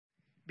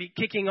be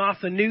kicking off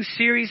a new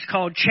series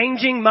called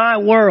Changing My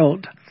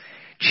World.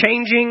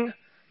 Changing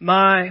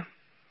My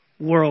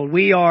World.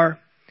 We are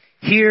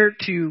here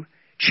to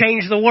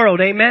change the world.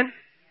 Amen?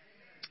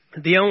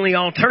 The only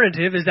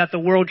alternative is that the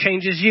world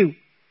changes you.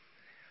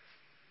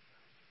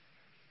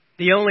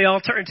 The only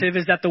alternative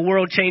is that the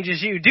world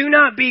changes you. Do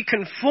not be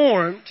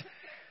conformed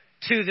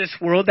to this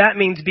world. That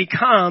means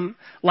become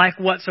like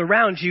what's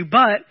around you,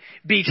 but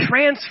be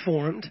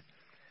transformed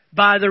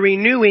by the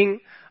renewing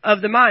of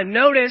the mind.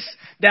 Notice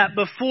that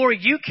before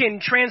you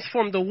can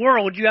transform the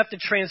world, you have to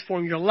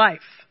transform your life.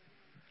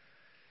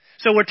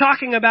 So we're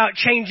talking about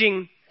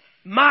changing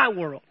my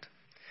world.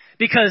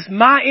 Because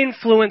my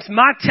influence,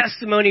 my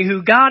testimony,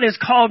 who God has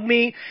called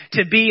me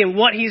to be and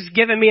what He's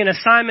given me an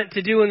assignment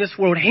to do in this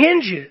world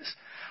hinges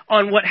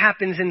on what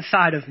happens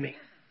inside of me.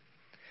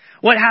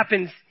 What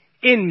happens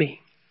in me.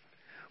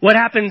 What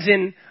happens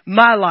in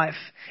my life.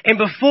 And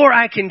before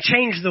I can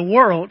change the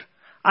world,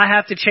 I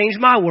have to change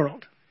my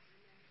world.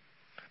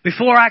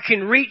 Before I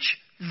can reach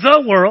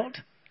the world,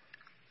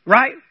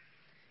 right?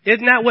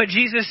 Isn't that what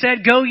Jesus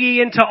said? Go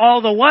ye into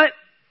all the what?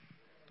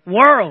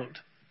 World.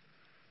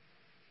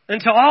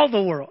 Into all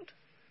the world.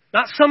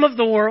 Not some of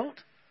the world.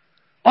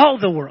 All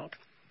the world.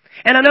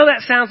 And I know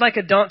that sounds like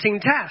a daunting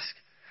task.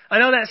 I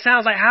know that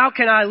sounds like, how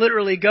can I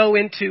literally go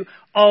into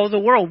all the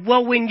world?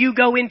 Well, when you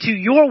go into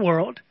your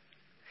world,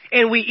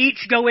 and we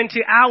each go into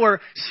our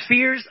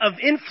spheres of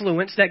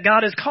influence that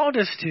God has called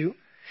us to,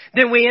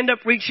 then we end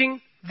up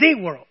reaching the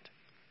world.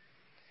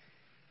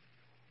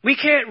 We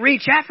can't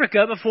reach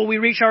Africa before we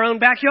reach our own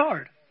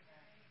backyard.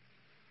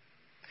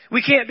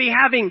 We can't be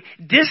having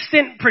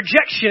distant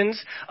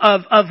projections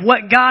of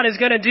what God is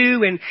going to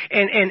do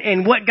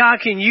and what God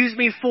can use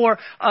me for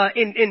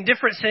in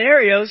different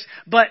scenarios.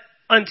 But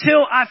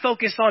until I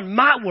focus on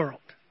my world,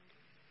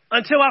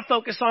 until I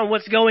focus on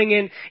what's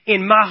going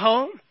in my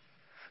home,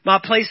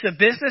 my place of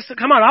business. So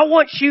come on, I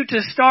want you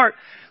to start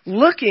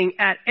looking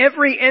at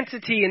every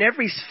entity and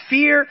every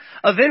sphere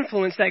of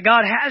influence that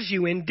God has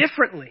you in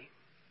differently.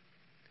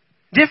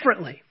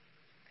 Differently.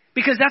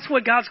 Because that's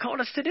what God's called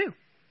us to do.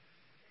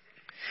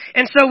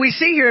 And so we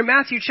see here in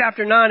Matthew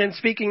chapter 9, and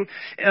speaking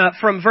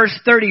from verse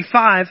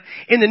 35,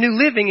 in the New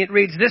Living it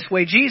reads this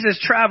way: Jesus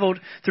traveled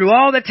through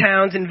all the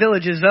towns and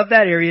villages of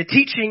that area,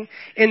 teaching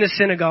in the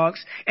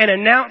synagogues and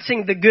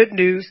announcing the good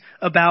news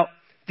about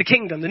the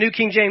kingdom. The New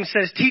King James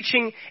says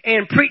teaching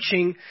and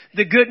preaching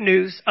the good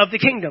news of the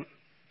kingdom.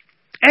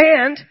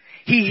 And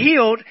He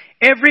healed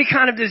every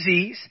kind of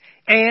disease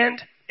and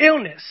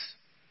illness.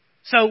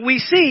 So we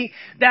see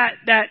that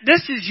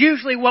this is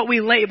usually what we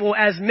label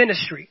as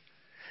ministry.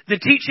 The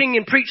teaching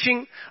and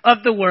preaching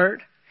of the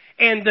word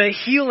and the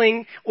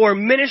healing or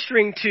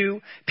ministering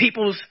to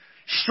people's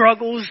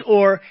struggles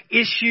or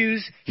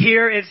issues.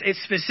 Here it's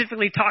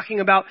specifically talking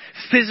about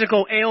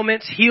physical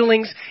ailments,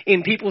 healings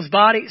in people's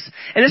bodies.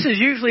 And this is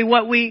usually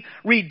what we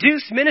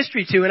reduce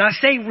ministry to. And I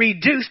say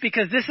reduce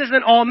because this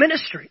isn't all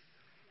ministry.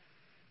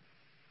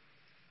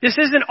 This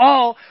isn't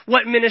all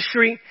what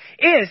ministry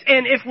is.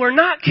 And if we're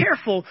not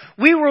careful,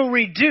 we will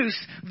reduce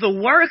the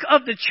work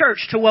of the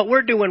church to what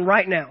we're doing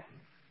right now.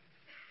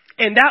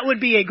 And that would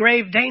be a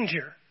grave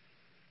danger.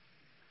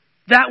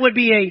 That would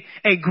be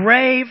a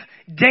grave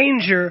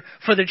danger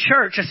for the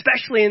church,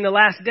 especially in the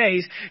last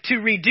days, to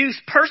reduce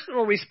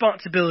personal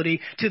responsibility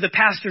to the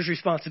pastor's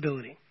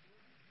responsibility.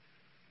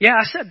 Yeah,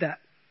 I said that.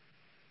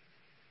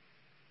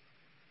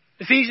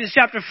 Ephesians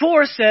chapter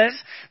 4 says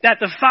that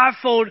the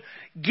fivefold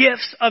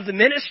gifts of the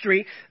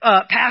ministry,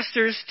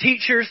 pastors,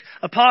 teachers,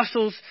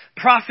 apostles,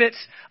 prophets,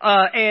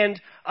 and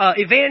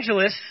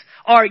evangelists,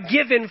 are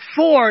given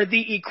for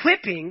the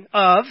equipping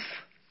of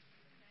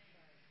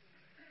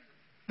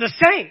the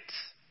saints.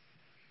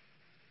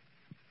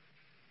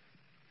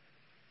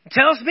 It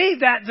tells me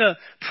that the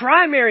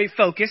primary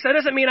focus, that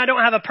doesn't mean I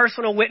don't have a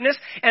personal witness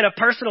and a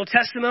personal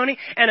testimony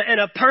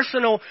and a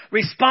personal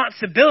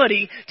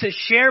responsibility to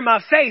share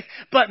my faith,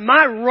 but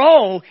my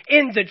role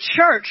in the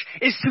church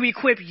is to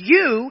equip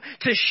you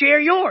to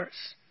share yours.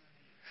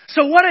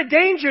 So what a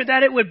danger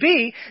that it would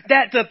be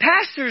that the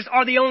pastors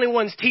are the only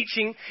ones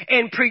teaching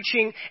and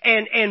preaching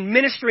and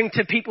ministering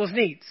to people's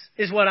needs,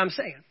 is what I'm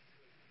saying.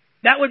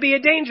 That would be a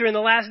danger in the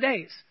last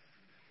days.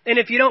 And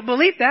if you don't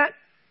believe that,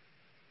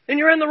 then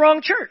you're in the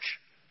wrong church.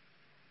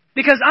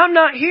 Because I'm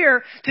not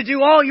here to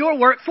do all your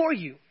work for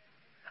you.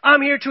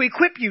 I'm here to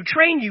equip you,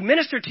 train you,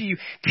 minister to you,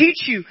 teach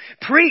you,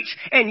 preach.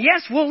 And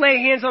yes, we'll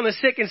lay hands on the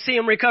sick and see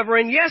them recover.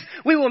 And yes,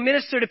 we will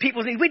minister to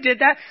people's needs. We did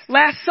that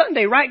last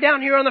Sunday right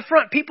down here on the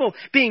front. People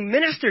being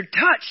ministered,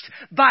 touched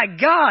by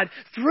God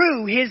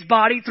through His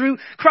body, through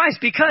Christ.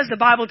 Because the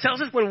Bible tells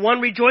us when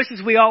one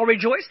rejoices, we all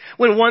rejoice.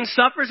 When one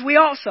suffers, we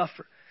all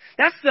suffer.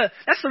 That's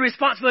the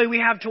responsibility we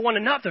have to one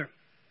another.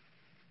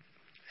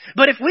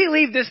 But if we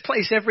leave this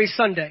place every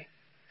Sunday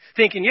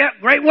thinking, yeah,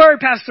 great word,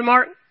 Pastor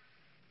Martin.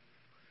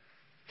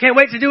 Can't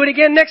wait to do it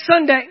again next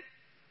Sunday.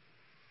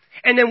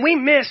 And then we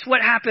miss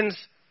what happens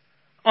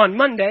on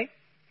Monday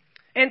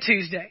and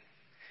Tuesday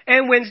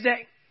and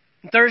Wednesday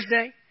and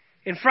Thursday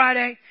and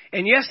Friday,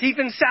 and yes,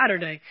 even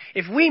Saturday,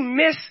 if we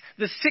miss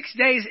the 6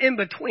 days in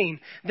between,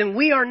 then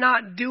we are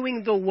not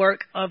doing the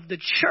work of the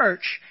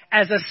church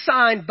as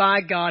assigned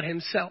by God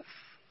himself.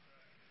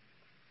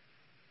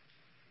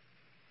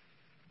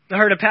 I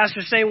heard a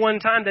pastor say one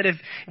time that if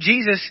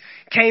Jesus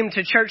came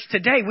to church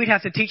today, we'd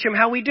have to teach him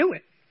how we do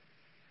it.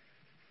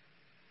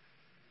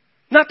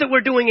 Not that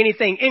we're doing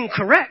anything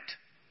incorrect.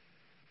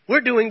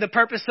 We're doing the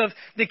purpose of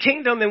the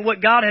kingdom and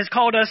what God has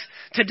called us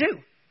to do.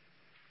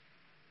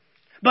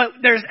 But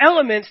there's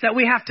elements that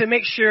we have to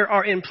make sure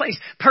are in place.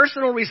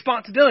 Personal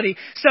responsibility.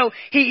 So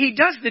he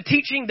does the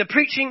teaching, the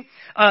preaching,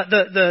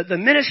 the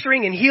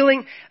ministering and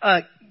healing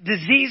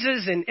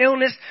diseases and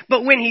illness.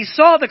 But when he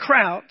saw the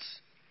crowds,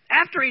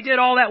 after he did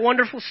all that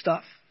wonderful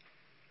stuff,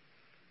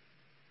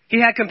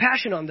 he had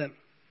compassion on them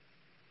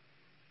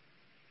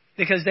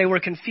because they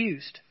were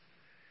confused.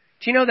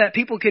 Do you know that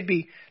people could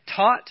be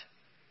taught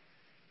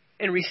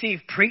and receive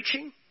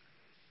preaching,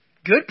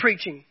 good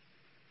preaching,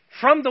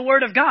 from the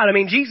Word of God? I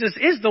mean, Jesus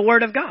is the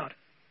Word of God.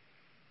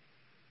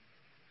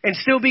 And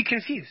still be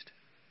confused.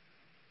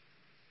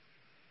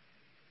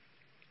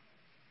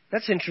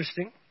 That's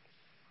interesting.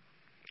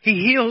 He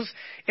heals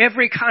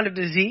every kind of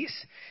disease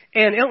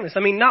and illness. I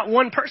mean, not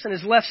one person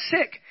is left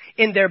sick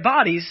in their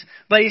bodies,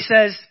 but he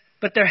says,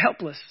 but they're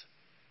helpless.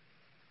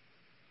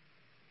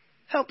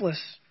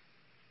 Helpless.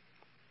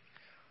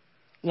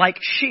 Like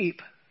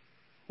sheep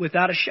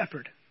without a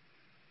shepherd.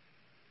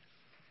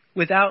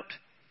 Without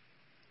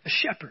a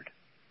shepherd.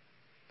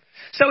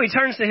 So he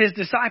turns to his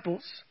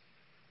disciples.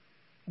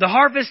 The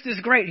harvest is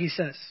great, he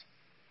says.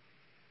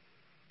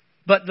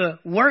 But the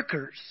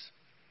workers,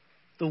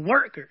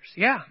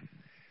 yeah,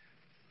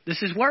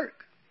 this is work.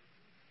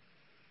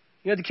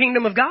 You know, the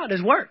kingdom of God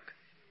is work.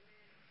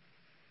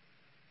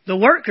 The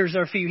workers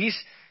are few.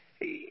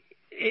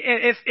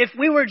 If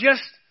we were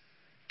just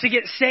to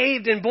get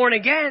saved and born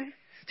again,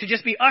 to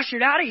just be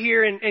ushered out of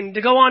here and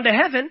to go on to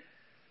heaven,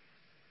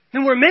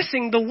 then we're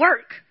missing the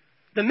work,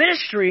 the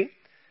ministry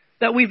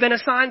that we've been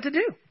assigned to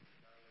do.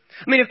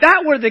 I mean, if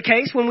that were the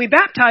case, when we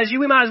baptize you,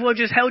 we might as well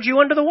just held you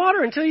under the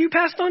water until you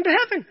passed on to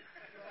heaven.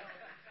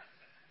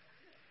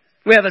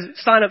 We have a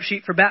sign-up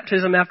sheet for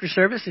baptism after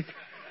service.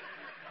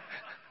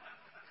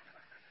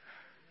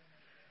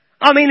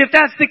 I mean, if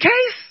that's the case,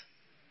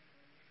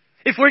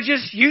 if we're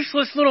just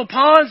useless little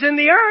pawns in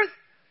the earth,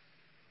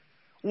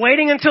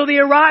 waiting until the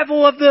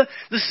arrival of the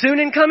soon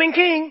and coming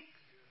King.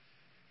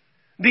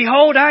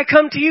 Behold, I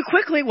come to you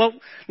quickly. Well,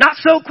 not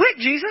so quick,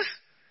 Jesus.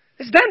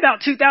 It's been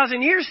about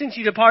 2,000 years since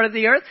you departed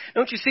the earth.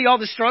 Don't you see all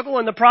the struggle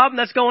and the problem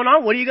that's going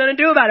on? What are you going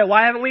to do about it?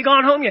 Why haven't we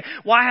gone home yet?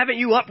 Why haven't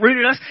you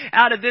uprooted us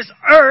out of this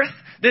earth,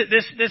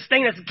 this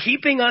thing that's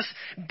keeping us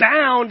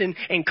bound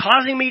and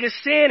causing me to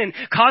sin and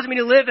causing me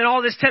to live in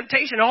all this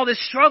temptation, all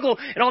this struggle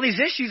and all these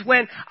issues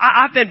when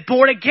I've been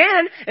born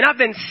again and I've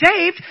been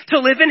saved to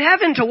live in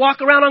heaven, to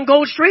walk around on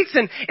gold streets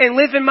and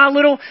live in my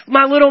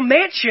little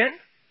mansion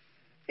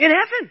in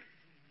heaven.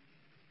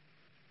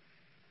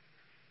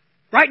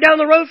 Right down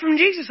the road from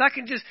Jesus. I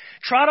can just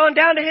trot on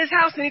down to his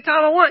house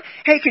anytime I want.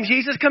 Hey, can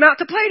Jesus come out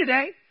to play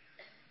today?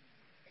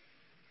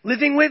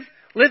 Living with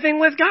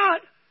God.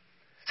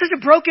 Such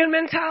a broken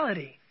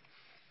mentality.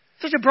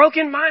 Such a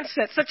broken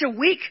mindset. Such a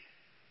weak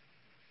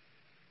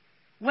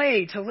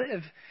way to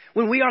live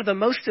when we are the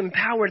most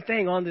empowered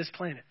thing on this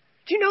planet.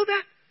 Did you know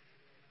that?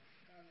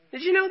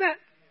 Did you know that?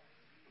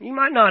 You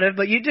might not have,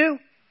 but you do.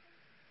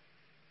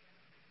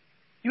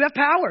 You have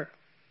power.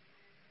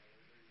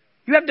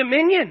 You have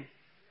dominion.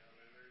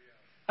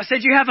 I said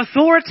you have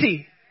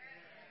authority.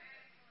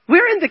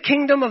 We're in the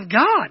kingdom of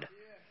God.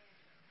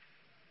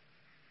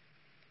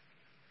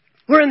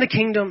 We're in the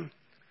kingdom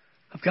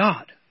of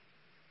God.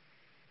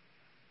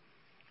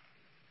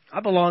 I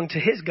belong to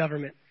his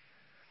government.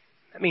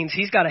 That means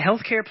he's got a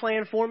health care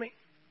plan for me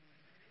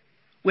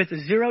with a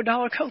 $0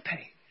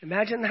 copay.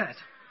 Imagine that.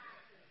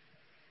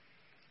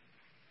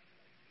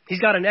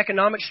 He's got an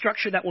economic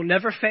structure that will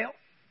never fail.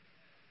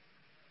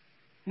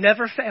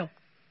 Never fail.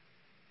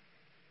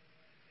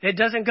 It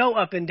doesn't go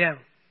up and down.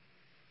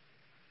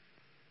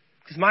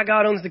 Because my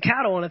God owns the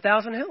cattle on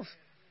 1,000 hills.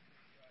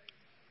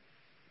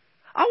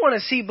 I want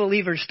to see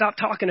believers stop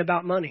talking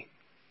about money.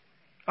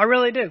 I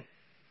really do.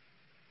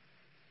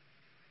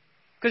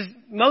 Because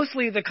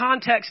mostly the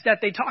context that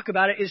they talk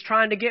about it is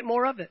trying to get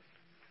more of it.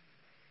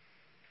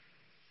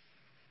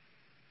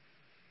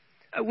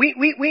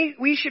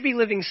 We should be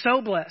living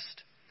so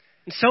blessed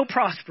and so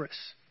prosperous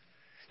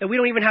that we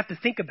don't even have to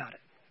think about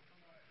it.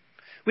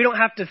 We don't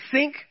have to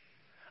think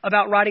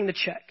about writing the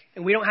check.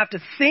 And we don't have to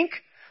think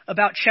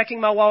about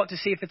checking my wallet to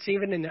see if it's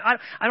even in there.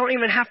 I don't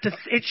even have to,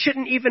 it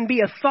shouldn't even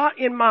be a thought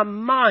in my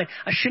mind.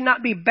 I should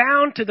not be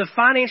bound to the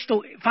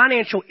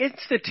financial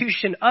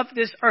institution of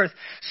this earth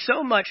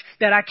so much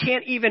that I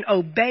can't even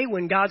obey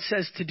when God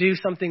says to do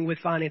something with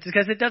finances.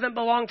 Because it doesn't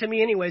belong to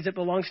me anyways. It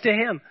belongs to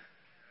him.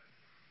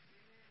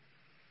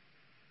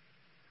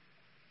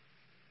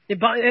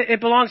 It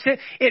belongs to him.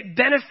 It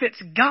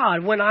benefits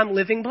God when I'm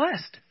living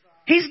blessed.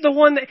 He's the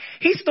one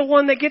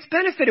that gets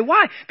benefited.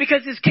 Why?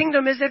 Because his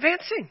kingdom is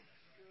advancing.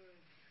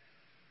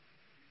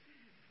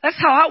 That's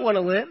how I want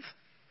to live.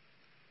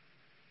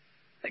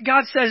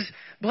 God says,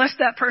 bless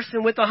that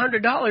person with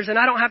 $100, and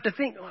I don't have to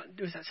think, oh,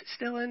 is that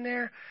still in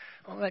there?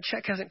 Oh, that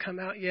check hasn't come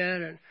out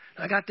yet, and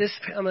I got this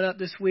coming up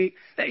this week.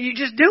 You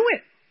just do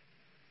it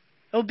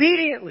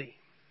obediently.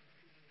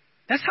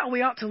 That's how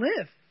we ought to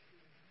live.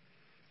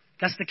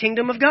 That's the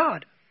kingdom of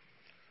God.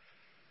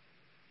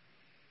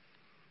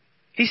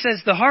 He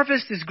says the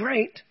harvest is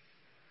great,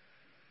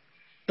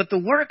 but the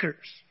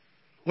workers,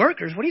 what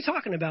are you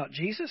talking about,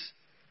 Jesus?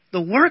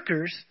 The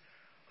workers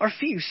are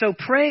few. So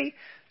pray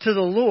to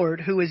the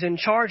Lord who is in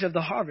charge of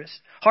the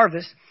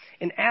harvest,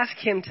 and ask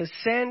him to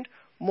send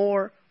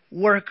more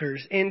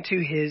workers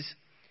into his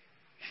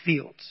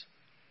fields.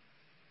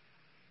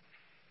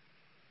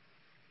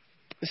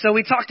 So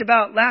we talked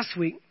about last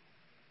week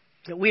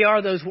that we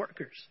are those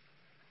workers.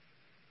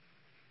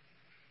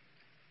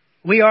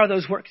 We are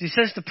those workers. He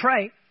says to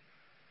pray,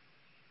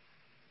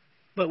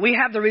 but we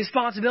have the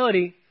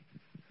responsibility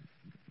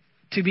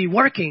to be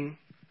working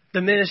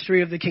the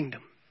ministry of the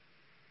kingdom,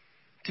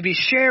 to be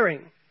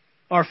sharing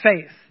our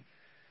faith.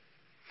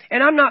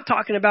 And I'm not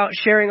talking about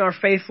sharing our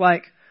faith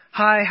like,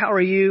 hi, how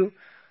are you?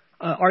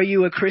 Are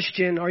you a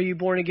Christian? Are you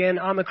born again?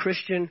 I'm a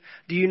Christian.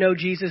 Do you know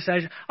Jesus?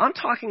 I'm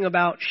talking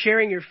about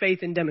sharing your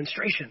faith in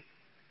demonstration.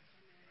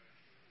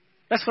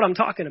 That's what I'm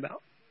talking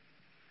about.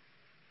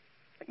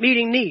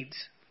 Meeting needs.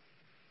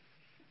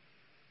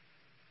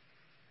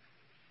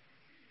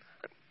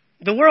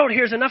 The world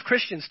hears enough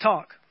Christians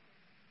talk.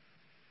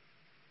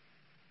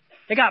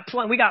 We got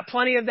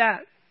plenty of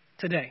that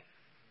today.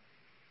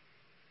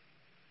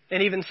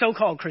 And even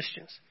so-called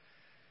Christians.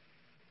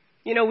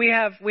 You know, we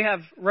have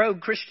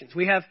rogue Christians.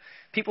 We have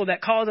people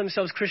that call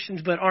themselves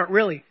Christians but aren't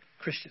really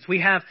Christians. We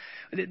have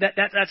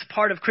that's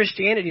part of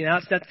Christianity now.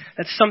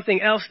 That's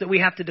something else that we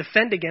have to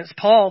defend against.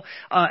 Paul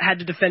had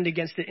to defend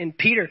against it, and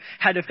Peter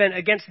had to defend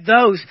against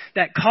those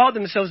that called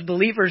themselves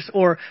believers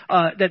or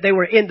that they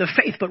were in the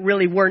faith but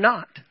really were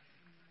not.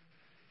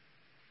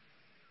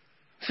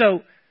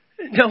 So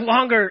no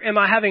longer am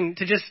I having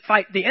to just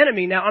fight the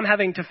enemy. Now I'm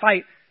having to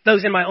fight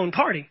those in my own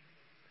party.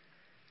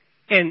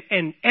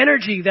 And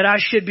energy that I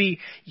should be,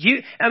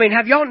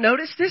 have y'all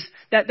noticed this?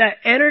 That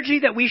energy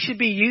that we should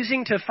be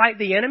using to fight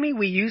the enemy,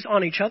 we use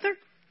on each other.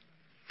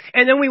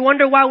 And then we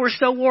wonder why we're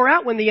so wore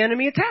out when the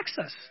enemy attacks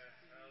us.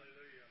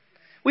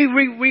 We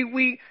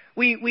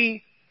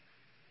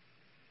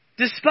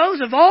dispose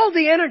of all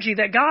the energy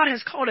that God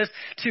has called us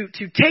to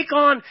take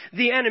on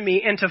the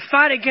enemy and to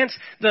fight against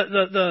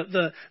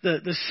the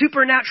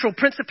supernatural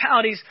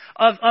principalities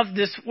of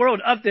this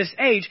world, of this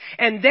age.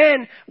 And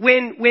then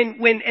when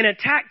an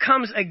attack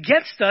comes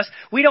against us,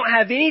 we don't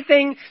have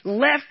anything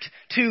left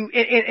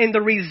in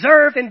the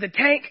reserve, in the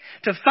tank,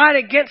 to fight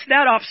against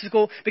that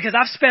obstacle because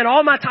I've spent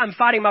all my time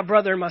fighting my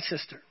brother and my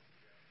sister.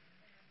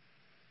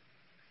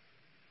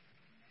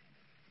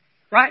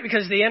 Right?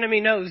 Because the enemy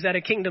knows that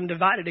a kingdom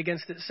divided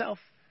against itself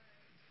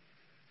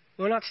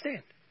will not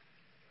stand.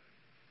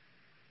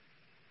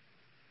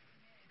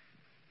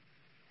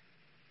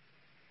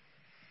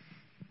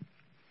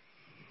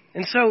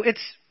 And so it's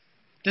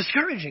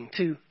discouraging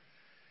to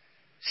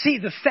see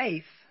the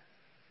faith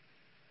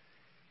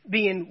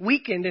being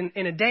weakened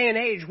in a day and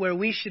age where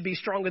we should be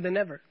stronger than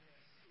ever.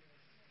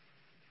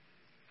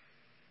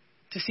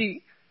 To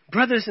see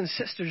brothers and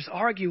sisters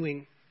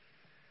arguing,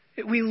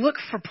 we look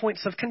for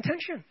points of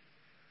contention.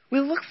 We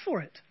look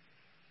for it.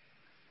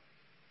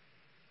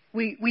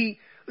 We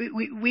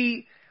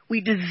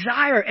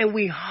desire and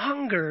we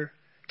hunger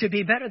to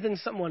be better than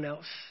someone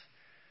else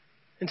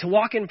and to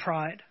walk in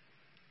pride.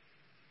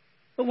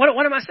 But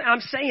what am I saying?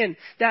 I'm saying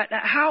that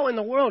how in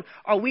the world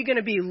are we going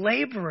to be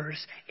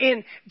laborers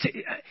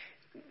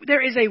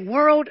there is a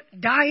world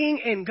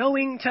dying and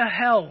going to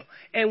hell,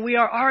 and we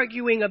are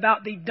arguing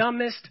about the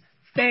dumbest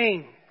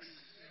things.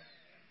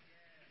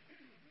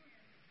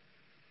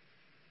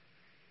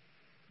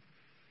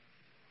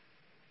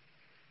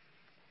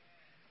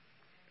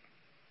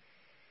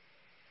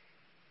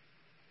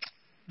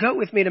 Go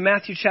with me to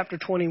Matthew chapter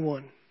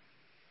 21.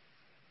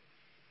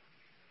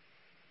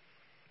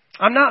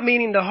 I'm not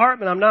meaning to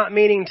harp, and I'm not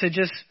meaning to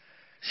just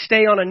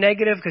stay on a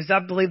negative because I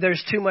believe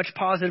there's too much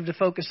positive to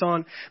focus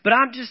on. But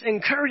I'm just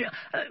encouraging.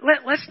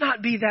 Let's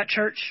not be that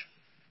church.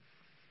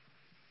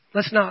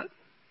 Let's not.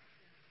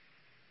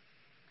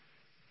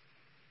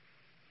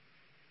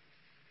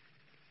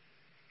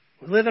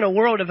 We live in a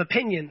world of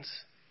opinions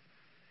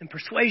and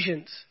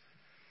persuasions.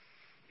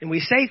 And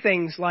we say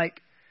things like,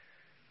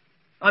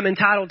 I'm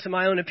entitled to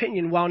my own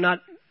opinion while not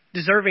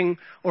deserving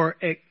or,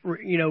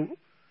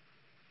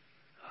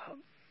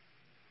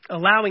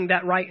 allowing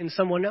that right in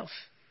someone else.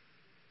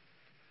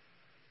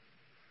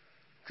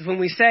 Because when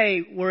we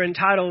say we're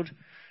entitled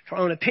to our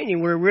own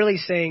opinion, we're really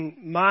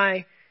saying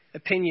my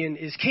opinion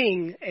is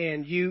king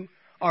and you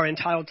are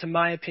entitled to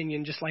my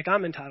opinion just like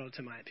I'm entitled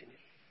to my opinion.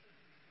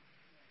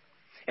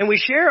 And we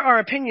share our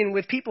opinion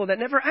with people that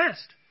never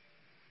asked.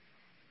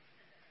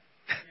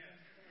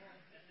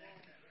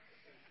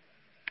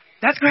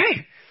 That's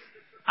great.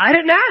 I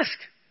didn't ask.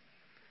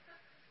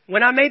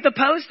 When I made the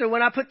post or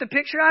when I put the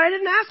picture, I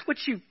didn't ask what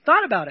you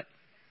thought about it.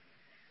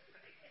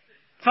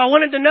 If I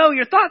wanted to know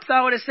your thoughts,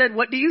 I would have said,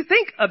 what do you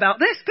think about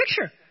this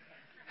picture?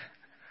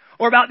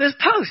 Or about this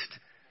post?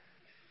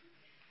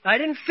 I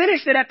didn't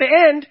finish it at the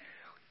end.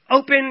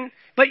 Open,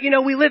 but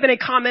we live in a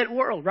comment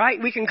world, right?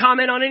 We can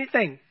comment on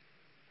anything.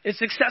 It's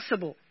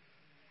accessible.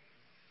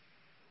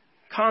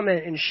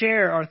 Comment and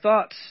share our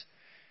thoughts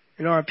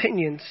and our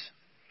opinions.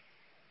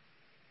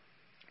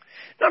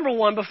 Number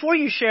one, before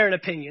you share an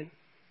opinion,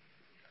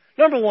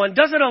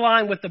 does it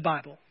align with the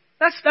Bible?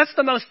 That's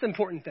the most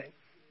important thing.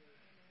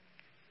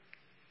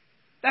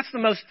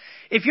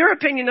 If your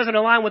opinion doesn't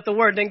align with the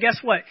Word, then guess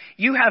what?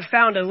 You have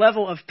found a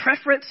level of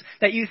preference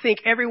that you think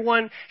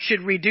everyone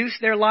should reduce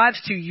their lives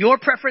to your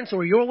preference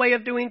or your way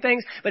of doing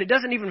things, but it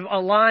doesn't even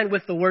align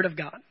with the Word of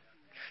God.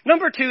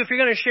 Number two, if you're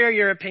going to share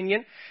your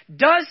opinion,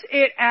 does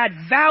it add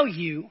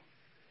value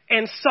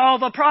and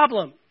solve a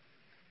problem?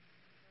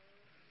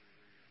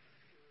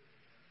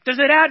 Does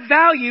it add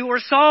value or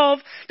solve?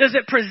 Does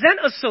it present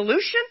a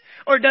solution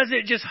or does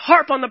it just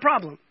harp on the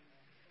problem?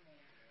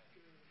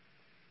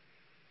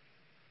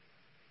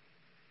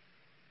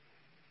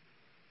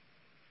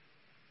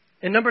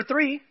 And number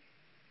three,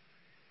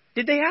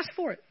 did they ask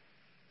for it?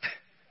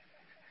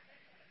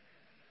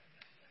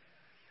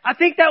 I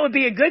think that would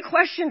be a good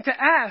question to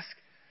ask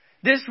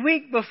this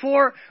week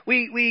before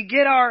we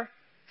get our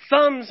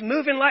thumbs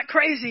moving like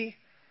crazy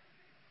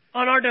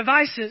on our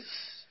devices.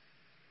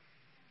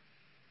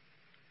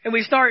 And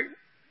we start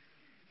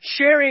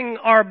sharing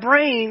our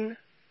brain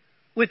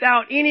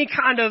without any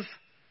kind of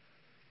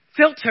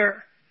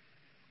filter.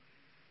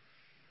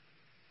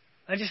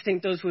 I just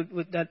think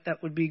that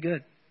would be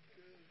good.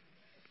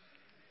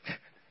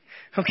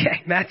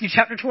 Okay, Matthew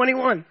chapter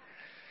 21.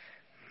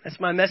 That's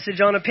my message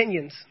on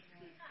opinions.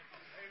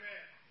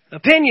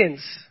 Amen.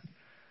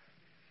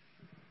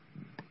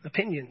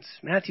 Opinions.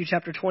 Matthew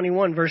chapter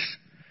 21, verse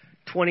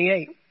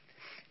 28.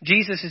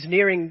 Jesus is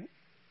nearing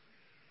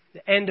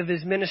the end of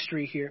his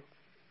ministry here.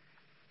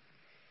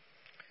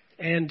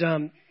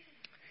 And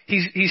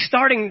he's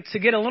starting to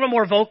get a little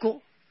more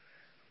vocal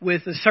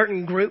with a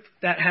certain group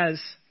that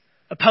has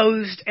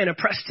opposed and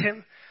oppressed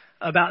him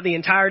about the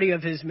entirety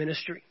of his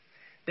ministry.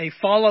 They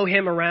follow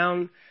him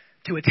around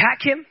to attack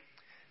him.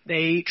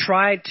 They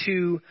try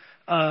to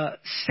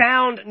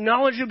sound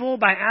knowledgeable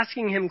by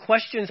asking him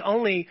questions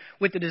only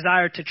with the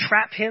desire to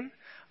trap him.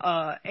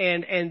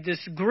 And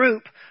this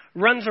group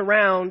runs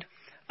around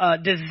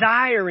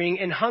desiring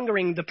and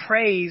hungering the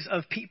praise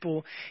of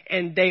people.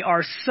 And they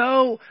are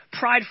so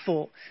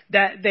prideful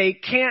that they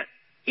can't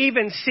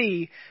even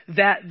see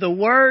that the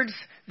words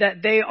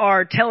that they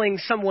are telling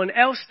someone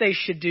else they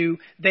should do,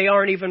 they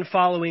aren't even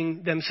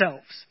following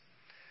themselves.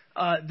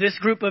 This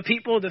group of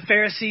people, the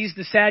Pharisees,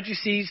 the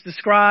Sadducees, the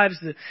scribes,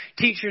 the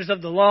teachers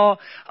of the law,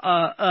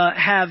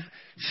 have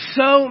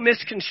so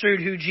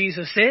misconstrued who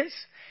Jesus is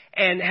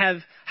and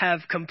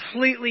have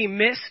completely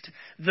missed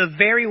the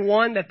very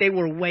one that they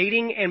were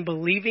waiting and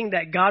believing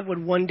that God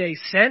would one day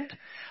send,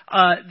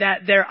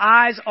 that their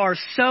eyes are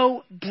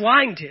so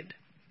blinded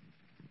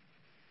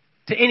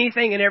to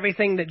anything and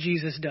everything that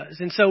Jesus does.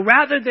 And so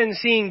rather than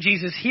seeing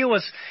Jesus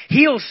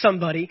heal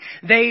somebody,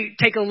 they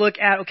take a look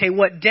at, okay,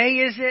 what day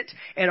is it?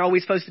 And are we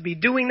supposed to be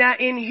doing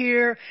that in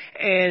here?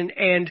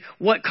 And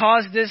what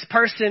caused this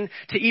person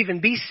to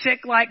even be sick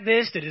like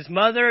this? Did his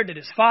mother, did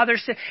his father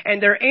sick?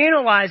 And they're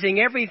analyzing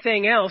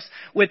everything else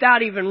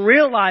without even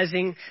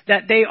realizing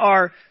that they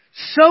are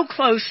so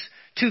close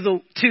to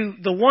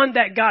the one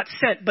that got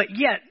sent, but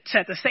yet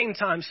at the same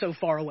time so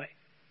far away.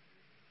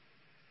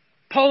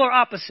 Polar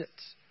opposites.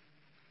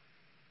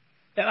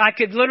 That I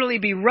could literally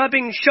be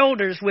rubbing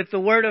shoulders with the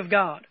Word of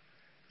God,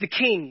 the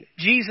King,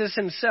 Jesus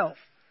himself,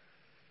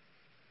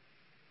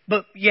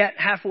 but yet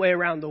halfway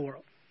around the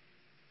world.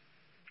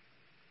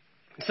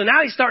 So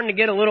now he's starting to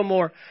get a little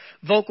more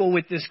vocal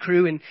with this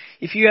crew. And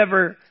if you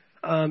ever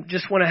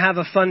just want to have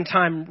a fun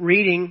time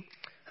reading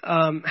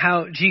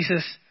how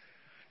Jesus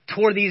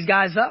tore these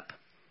guys up,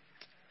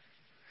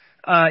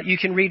 you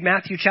can read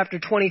Matthew chapter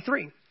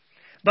 23.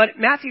 But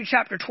Matthew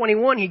chapter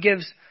 21, he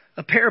gives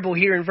a parable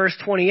here in verse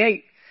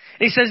 28.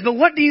 He says, but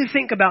what do you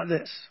think about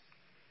this?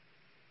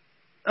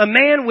 A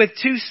man with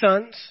 2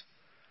 sons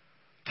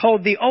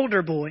told the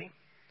older boy,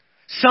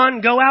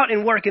 son, go out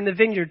and work in the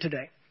vineyard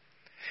today.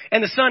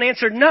 And the son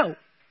answered, no,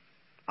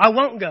 I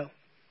won't go.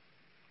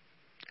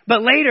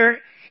 But later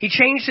he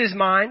changed his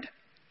mind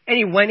and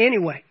he went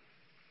anyway.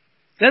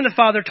 Then the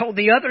father told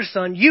the other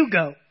son, you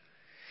go.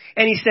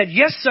 And he said,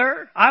 yes,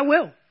 sir, I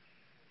will.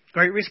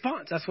 Great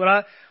response. That's what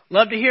I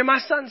love to hear my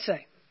son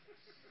say.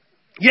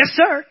 Yes,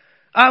 sir,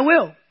 I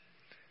will.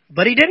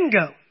 But he didn't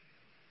go.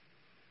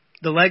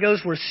 The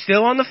Legos were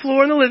still on the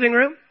floor in the living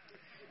room,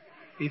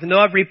 even though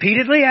I've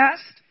repeatedly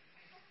asked.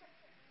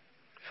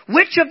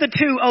 Which of the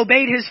 2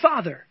 obeyed his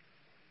father?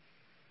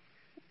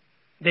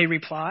 They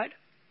replied,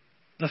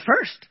 the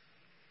first.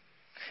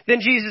 Then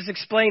Jesus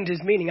explained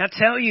his meaning. I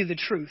tell you the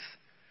truth.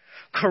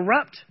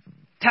 Corrupt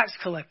tax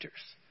collectors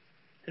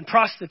and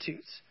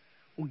prostitutes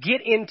will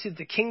get into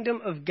the kingdom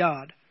of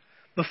God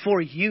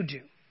before you do.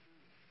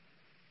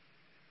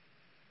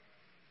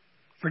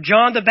 For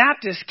John the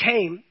Baptist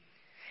came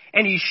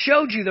And he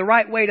showed you the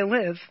right way to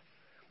live,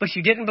 but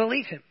you didn't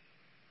believe him.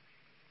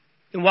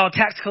 And while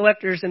tax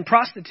collectors and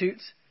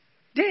prostitutes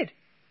did.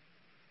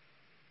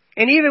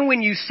 And even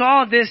when you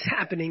saw this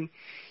happening,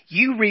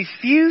 you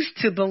refused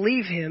to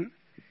believe him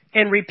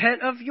and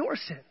repent of your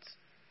sins.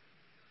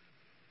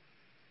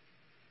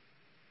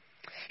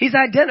 He's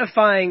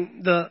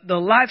identifying the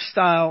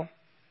lifestyle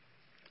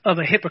of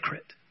a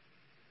hypocrite.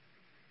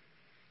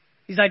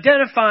 He's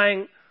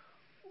identifying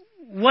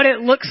what it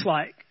looks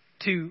like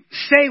to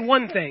say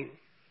one thing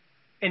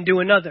and do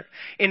another.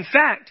 In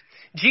fact,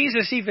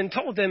 Jesus even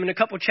told them in a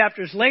couple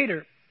chapters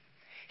later,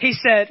 he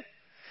said,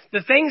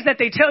 the things that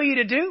they tell you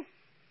to do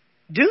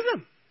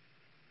them.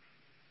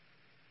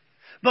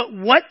 But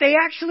what they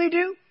actually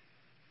do,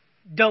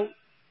 don't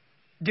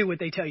do what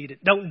they tell you to.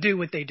 Don't do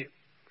what they do.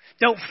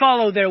 Don't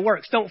follow their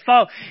works. Don't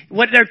follow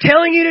what they're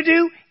telling you to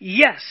do.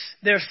 Yes,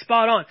 they're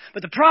spot on.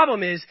 But the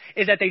problem is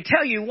that they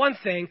tell you one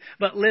thing,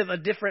 but live a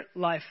different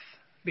life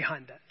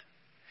behind that.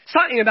 He's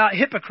talking about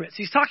hypocrites.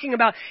 He's talking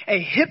about a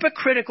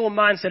hypocritical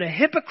mindset, a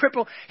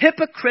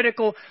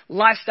hypocritical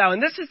lifestyle.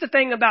 And this is the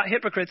thing about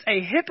hypocrites. A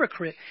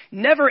hypocrite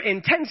never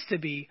intends to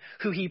be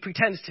who he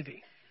pretends to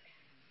be.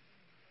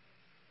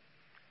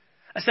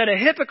 I said a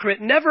hypocrite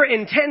never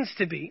intends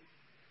to be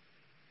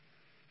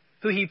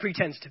who he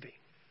pretends to be.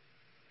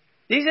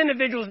 These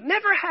individuals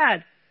never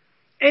had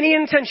any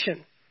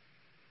intention.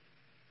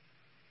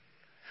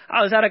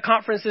 I was at a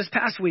conference this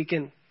past week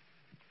and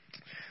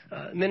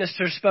a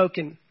minister spoke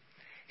and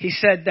he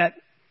said that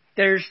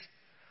there's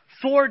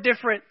 4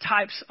 different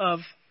types of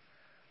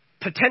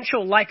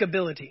potential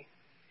likability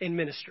in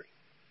ministry.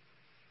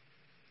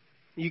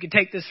 You can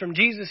take this from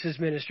Jesus'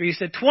 ministry. He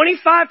said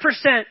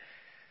 25%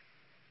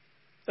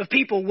 of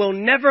people will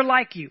never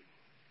like you.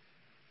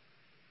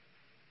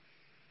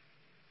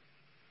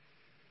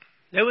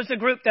 There was a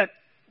group that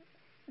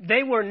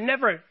they were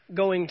never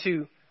going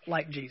to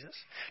like Jesus.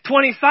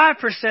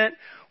 25%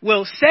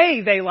 will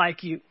say they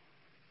like you,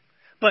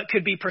 but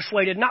could be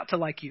persuaded not to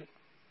like you.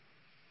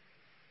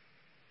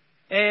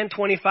 And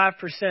 25%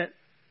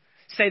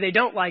 say they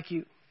don't like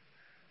you,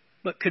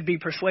 but could be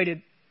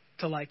persuaded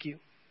to like you.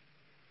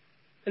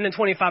 And then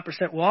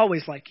 25% will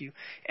always like you.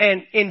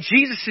 And in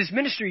Jesus'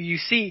 ministry, you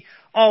see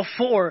all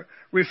 4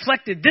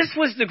 reflected. This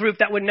was the group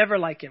that would never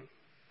like him.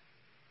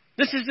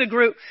 This is the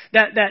group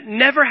that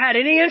never had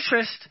any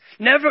interest,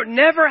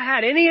 never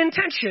had any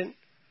intention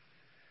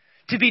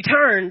to be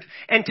turned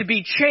and to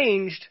be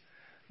changed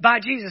by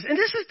Jesus. And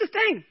this is the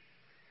thing.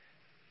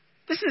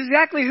 This is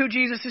exactly who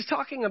Jesus is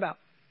talking about.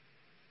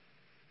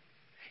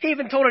 He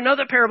even told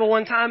another parable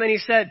one time and he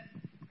said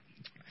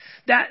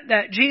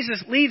that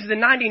Jesus leaves the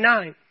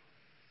 99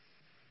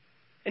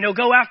 and he'll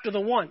go after the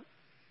one.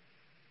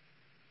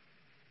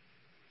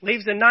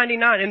 Leaves the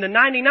 99. And the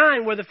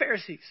 99 were the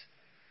Pharisees.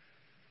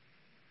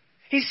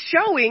 He's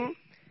showing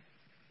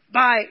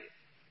by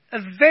a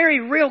very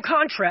real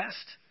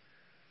contrast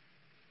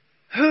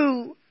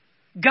who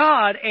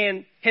God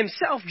and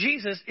himself,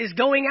 Jesus, is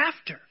going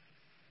after.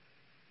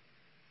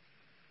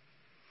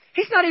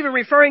 He's not even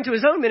referring to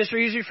his own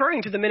ministry. He's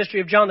referring to the ministry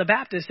of John the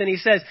Baptist. And he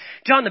says,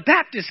 John the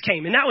Baptist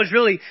came. And that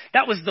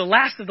was the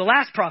last of the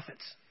last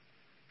prophets.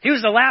 He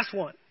was the last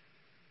one.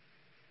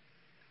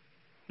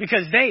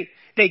 Because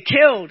they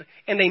killed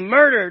and they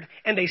murdered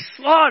and they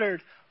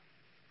slaughtered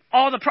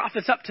all the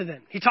prophets up to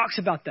then. He talks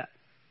about that.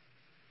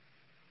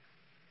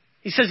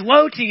 He says,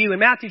 woe to you in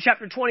Matthew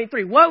chapter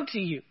 23. Woe to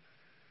you.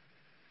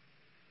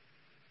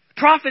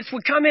 Prophets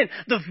would come in.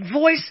 The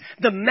voice,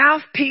 the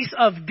mouthpiece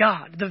of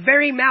God, the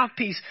very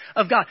mouthpiece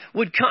of God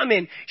would come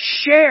in,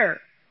 share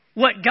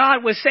what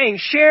God was saying,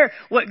 share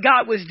what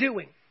God was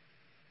doing.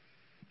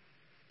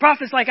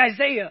 Prophets like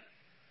Isaiah,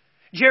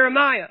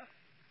 Jeremiah,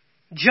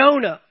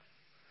 Jonah,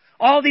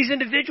 all these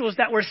individuals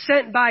that were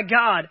sent by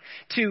God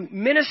to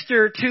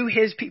minister to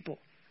his people.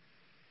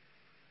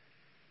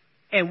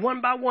 And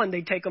one by one,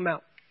 they'd take them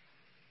out.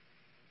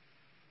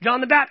 John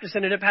the Baptist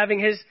ended up having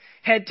his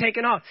head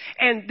taken off.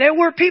 And there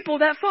were people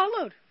that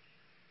followed.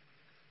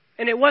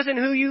 And it wasn't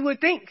who you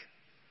would think.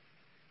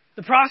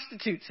 The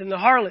prostitutes and the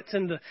harlots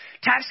and the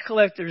tax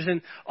collectors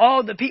and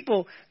all the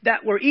people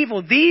that were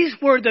evil. These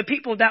were the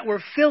people that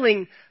were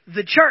filling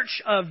the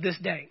church of this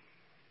day.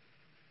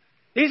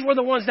 These were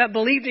the ones that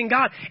believed in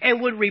God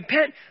and would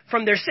repent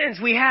from their sins.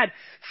 We had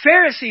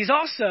Pharisees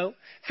also,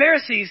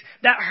 Pharisees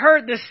that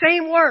heard the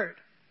same word,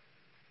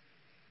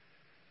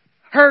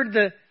 heard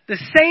the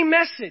same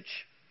message,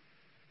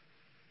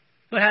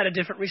 but had a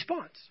different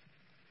response.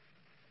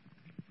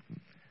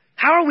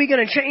 How are we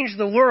going to change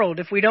the world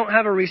if we don't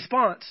have a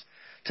response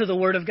to the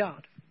Word of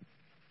God?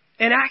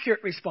 An accurate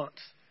response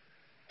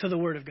to the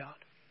Word of God.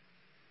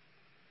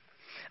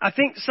 I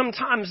think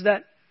sometimes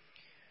that,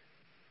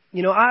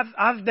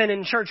 I've been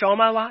in church all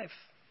my life.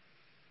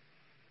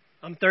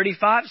 I'm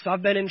 35, so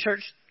I've been in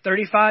church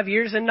 35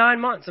 years and 9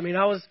 months. I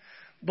was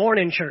born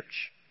in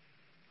church.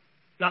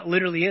 Not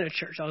literally in a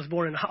church. I was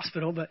born in a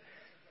hospital, but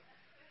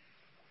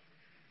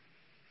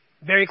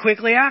very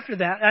quickly after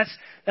that,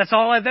 that's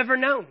all I've ever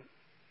known.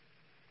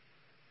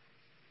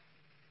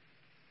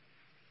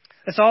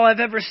 That's all I've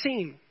ever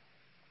seen.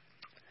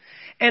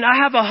 And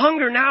I have a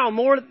hunger now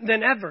more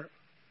than ever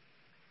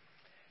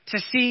to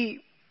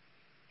see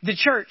the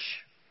church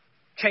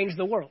change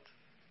the world.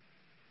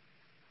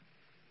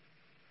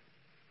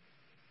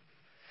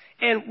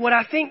 And what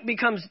I think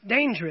becomes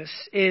dangerous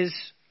is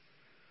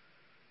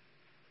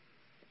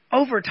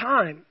over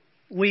time,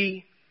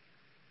 we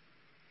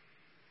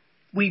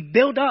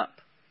build up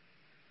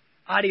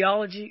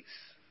ideologies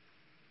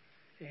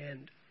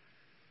and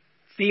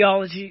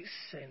theologies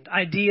and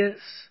ideas.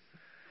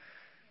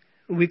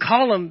 We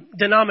call them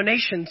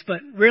denominations,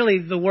 but really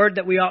the word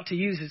that we ought to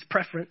use is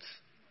preference.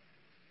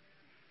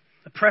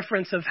 A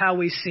preference of how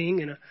we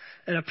sing,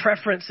 and a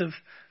preference of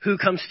who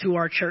comes to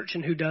our church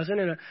and who doesn't,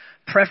 and a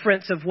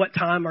preference of what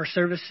time our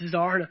services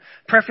are, and a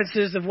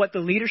preferences of what the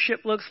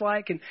leadership looks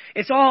like, and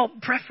it's all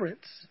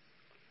preference.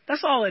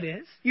 That's all it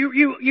is.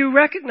 You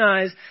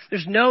recognize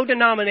there's no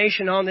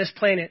denomination on this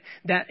planet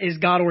that is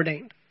God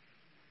ordained,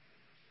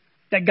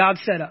 that God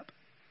set up.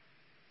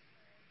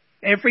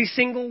 Every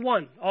single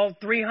one, all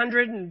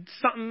 300 and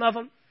something of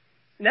them.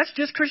 And that's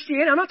just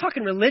Christianity. I'm not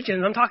talking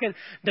religion. I'm talking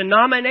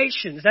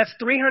denominations. That's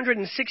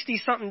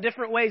 360 something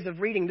different ways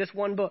of reading this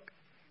one book.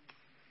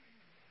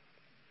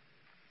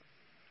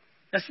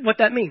 That's what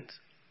that means.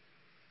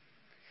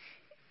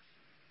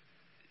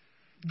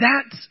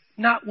 That's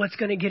not what's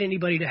going to get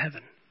anybody to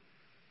heaven.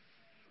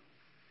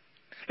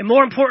 And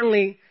more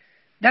importantly,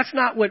 that's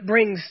not what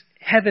brings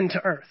heaven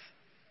to earth.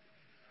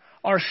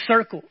 Our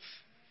circles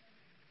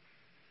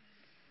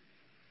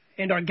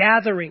and our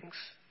gatherings.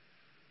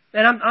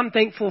 And I'm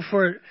thankful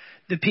for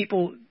the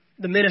people,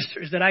 the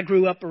ministers that I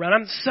grew up around.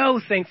 I'm so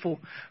thankful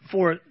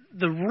for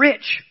the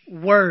rich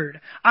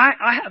word.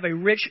 I have a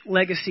rich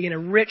legacy and a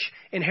rich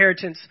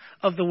inheritance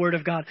of the word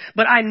of God.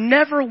 But I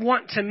never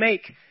want to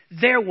make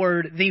their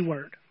word the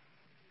word.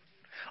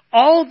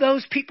 All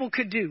those people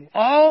could do,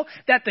 all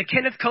that the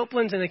Kenneth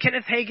Copelands and the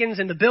Kenneth Hagins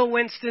and the Bill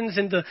Winstons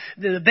and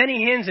the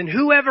Benny Hinns and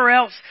whoever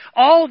else,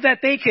 all that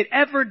they could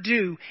ever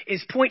do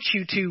is point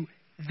you to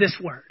this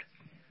word.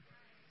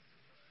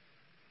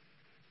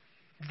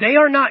 They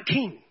are not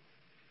king.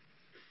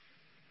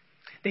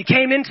 They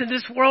came into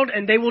this world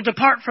and they will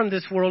depart from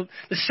this world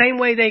the same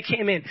way they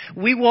came in.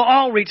 We will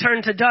all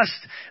return to dust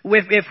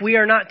if we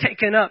are not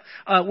taken up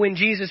when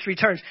Jesus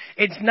returns.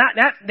 It's not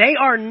that they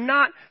are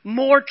not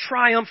more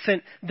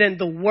triumphant than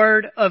the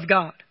Word of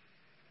God.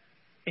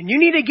 And you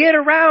need to get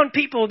around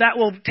people that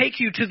will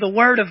take you to the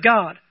Word of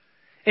God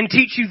and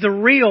teach you the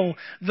real,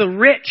 the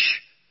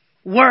rich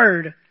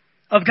Word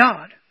of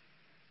God.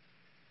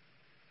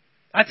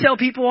 I tell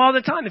people all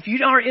the time, if you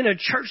aren't in a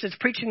church that's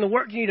preaching the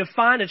word, you need to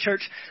find a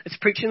church that's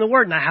preaching the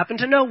word. And I happen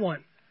to know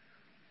one.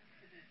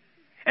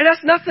 And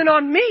that's nothing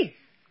on me.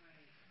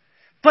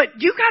 But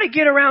you got to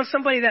get around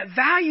somebody that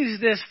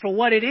values this for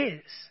what it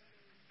is.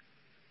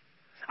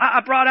 I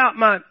brought out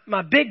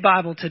my big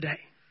Bible today.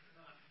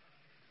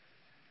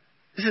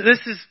 This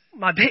is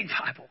my big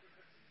Bible.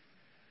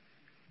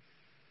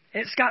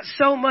 And it's got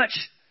so much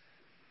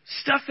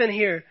stuff in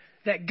here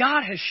that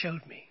God has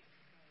showed me.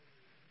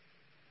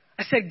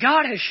 I said,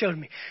 God has showed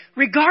me.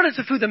 Regardless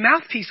of who the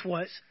mouthpiece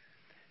was,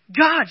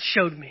 God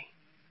showed me.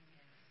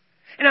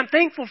 And I'm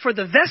thankful for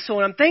the vessel,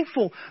 and I'm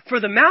thankful for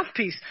the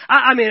mouthpiece.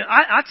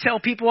 I tell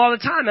people all the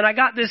time, and I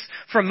got this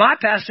from my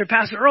pastor,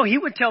 Pastor Earl. He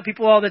would tell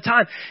people all the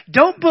time,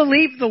 don't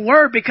believe the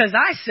word because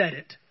I said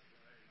it.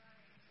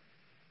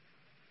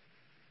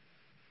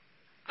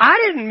 I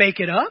didn't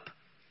make it up.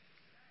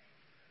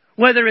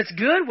 Whether it's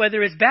good,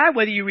 whether it's bad,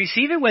 whether you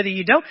receive it, whether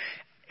you don't.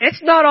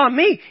 It's not on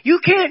me. You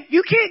can't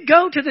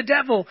go to the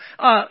devil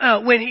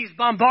when he's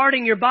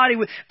bombarding your body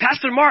with.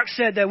 Pastor Mark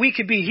said that we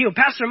could be healed.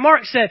 Pastor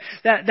Mark said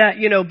that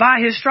by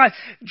his stripes.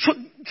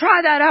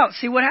 Try that out.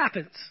 See what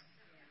happens.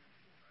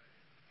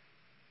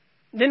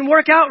 Didn't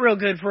work out real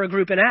good for a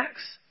group in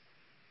Acts.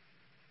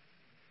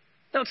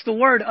 No, it's the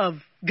word of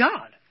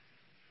God.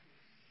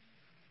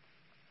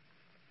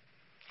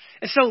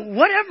 And so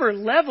whatever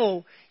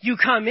level you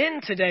come in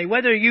today,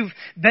 whether you've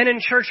been in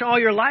church all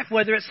your life,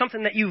 whether it's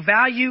something that you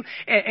value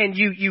and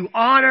you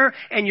honor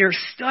and you're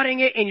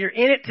studying it and you're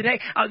in it today,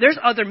 there's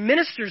other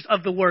ministers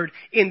of the word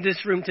in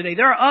this room today.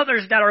 There are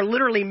others that are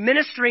literally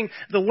ministering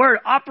the word,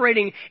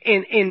 operating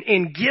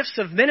in gifts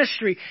of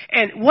ministry.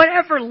 And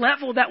whatever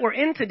level that we're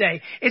in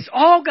today, it's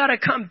all got to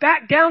come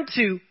back down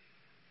to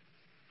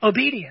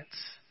obedience.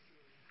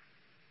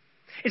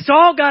 It's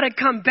all got to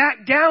come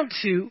back down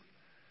to.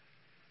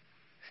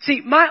 See,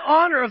 my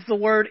honor of the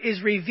word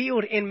is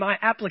revealed in my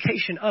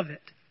application of it.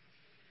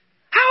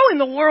 How in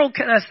the world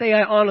can I say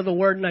I honor the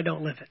word and I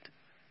don't live it?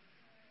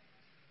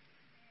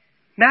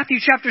 Matthew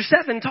chapter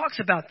 7 talks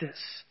about this.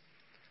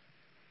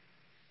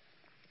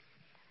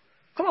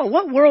 Come on,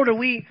 what world are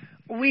we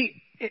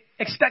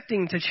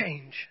expecting to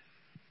change?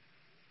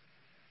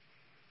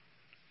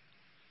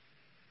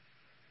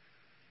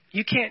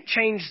 You can't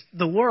change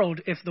the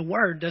world if the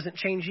word doesn't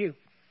change you.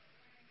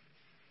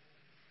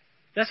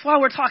 That's why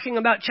we're talking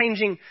about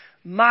changing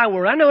my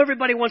world. I know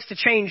everybody wants to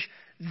change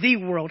the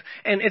world.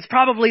 And it's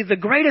probably the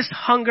greatest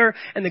hunger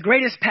and the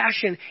greatest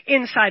passion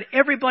inside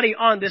everybody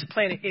on this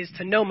planet is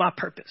to know my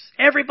purpose.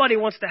 Everybody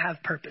wants to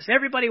have purpose.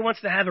 Everybody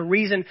wants to have a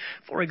reason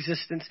for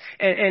existence.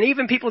 And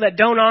even people that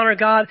don't honor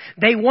God,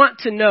 they want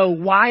to know,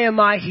 why am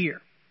I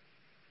here?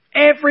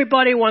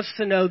 Everybody wants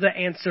to know the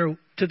answer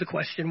to the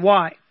question,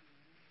 why?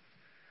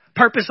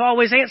 Purpose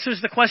always answers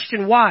the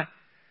question, why?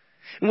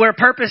 Where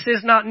purpose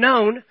is not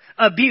known,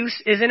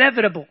 abuse is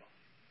inevitable.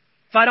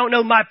 If I don't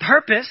know my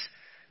purpose,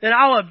 then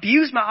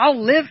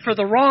I'll live for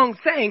the wrong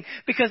thing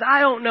because I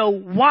don't know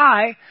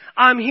why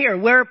I'm here.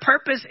 Where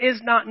purpose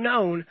is not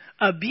known,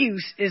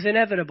 abuse is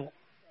inevitable.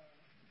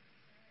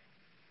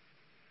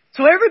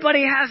 So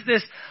everybody has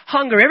this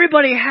hunger.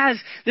 Everybody has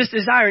this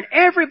desire, and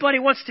everybody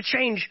wants to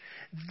change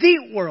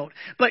the world.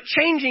 But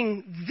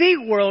changing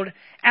the world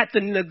at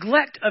the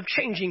neglect of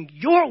changing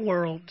your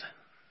world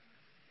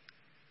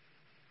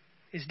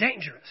is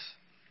dangerous.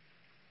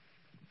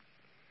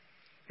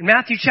 In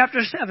Matthew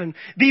chapter 7,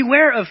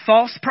 beware of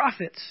false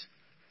prophets.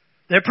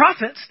 They're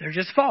prophets, they're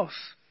just false.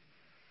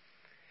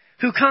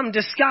 Who come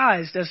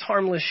disguised as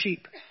harmless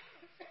sheep,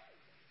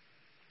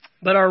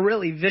 but are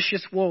really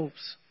vicious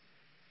wolves.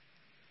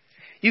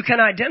 You can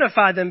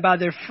identify them by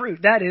their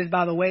fruit. That is,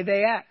 by the way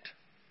they act.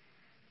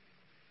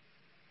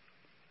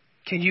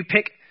 Can you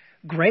pick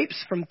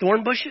grapes from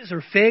thorn bushes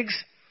or figs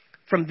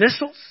from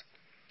thistles?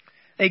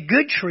 A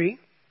good tree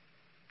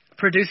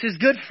produces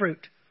good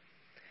fruit,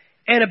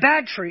 and a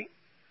bad tree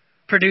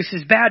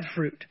produces bad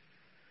fruit.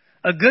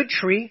 A good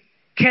tree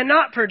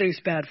cannot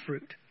produce bad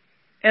fruit,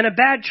 and a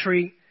bad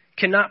tree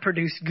cannot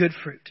produce good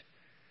fruit.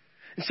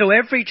 And so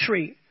every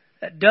tree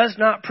that does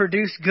not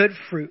produce good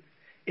fruit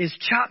is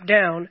chopped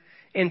down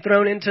and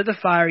thrown into the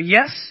fire.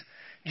 Yes,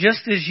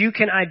 just as you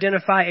can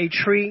identify a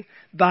tree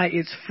by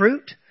its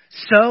fruit,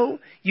 so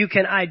you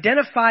can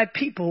identify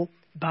people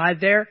by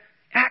their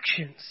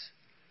actions.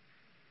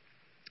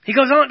 He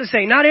goes on to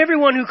say, not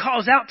everyone who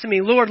calls out to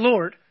me, Lord,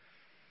 Lord,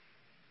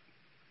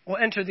 will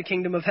enter the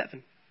kingdom of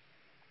heaven.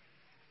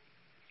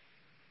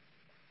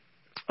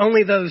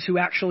 Only those who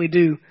actually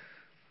do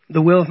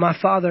the will of my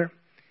Father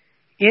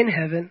in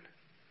heaven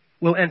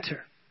will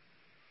enter.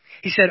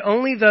 He said,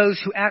 only those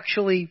who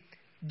actually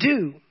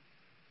do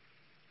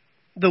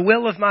the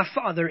will of my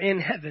Father in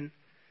heaven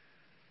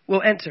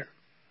will enter.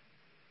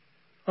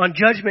 On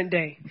judgment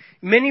day,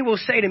 many will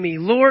say to me,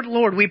 Lord,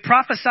 Lord, we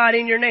prophesied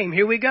in your name.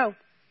 Here we go.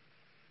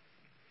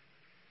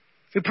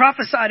 We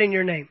prophesied in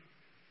your name.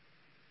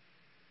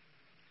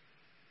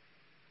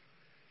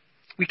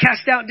 We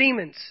cast out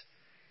demons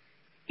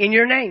in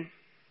your name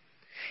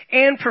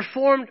and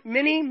performed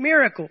many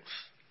miracles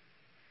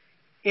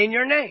in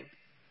your name.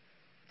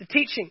 The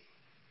teaching,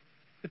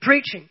 the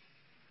preaching,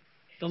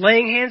 the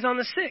laying hands on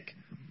the sick.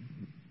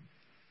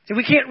 So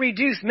we can't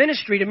reduce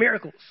ministry to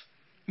miracles.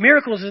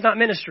 Miracles is not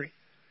ministry.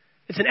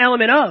 It's an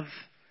element of.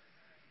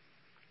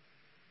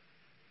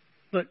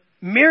 But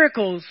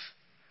miracles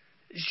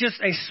is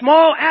just a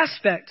small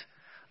aspect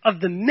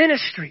of the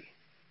ministry.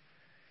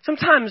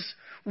 Sometimes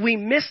we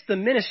miss the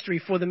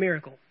ministry for the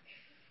miracle.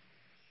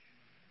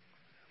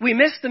 We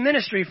miss the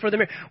ministry for the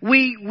miracle.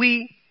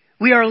 We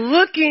are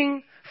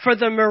looking for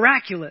the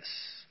miraculous,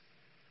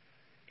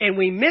 and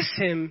we miss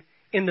him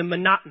in the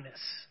monotonous.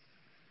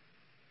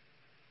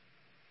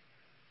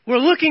 We're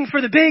looking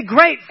for the big,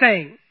 great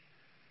thing.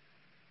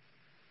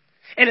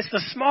 And it's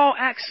the small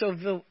acts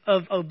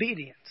of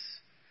obedience.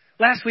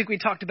 Last week we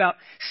talked about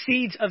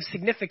seeds of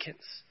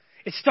significance.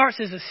 It starts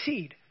as a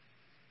seed.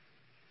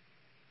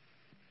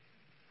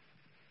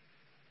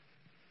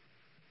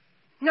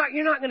 No,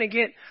 you're not going to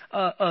get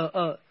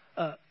a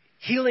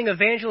healing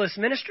evangelist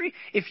ministry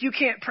if you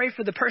can't pray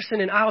for the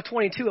person in aisle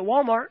 22 at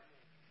Walmart.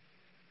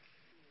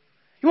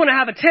 You want to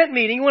have a tent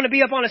meeting. You want to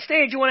be up on a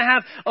stage. You want to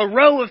have a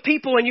row of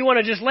people and you want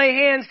to just lay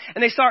hands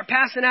and they start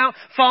passing out,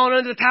 falling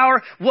under the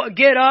power,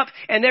 get up,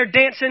 and they're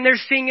dancing,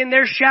 they're singing,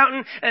 they're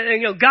shouting,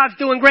 and God's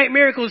doing great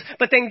miracles.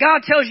 But then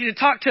God tells you to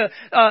talk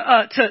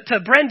to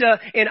Brenda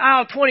in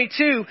aisle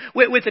 22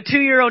 with a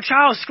 2-year-old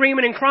child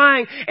screaming and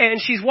crying,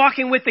 and she's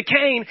walking with the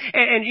cane,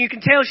 and you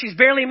can tell she's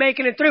barely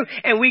making it through.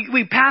 And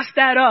we pass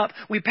that up.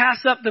 We pass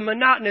up the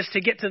monotonous to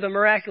get to the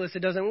miraculous.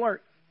 It doesn't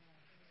work.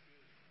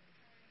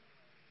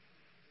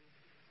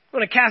 You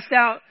want to cast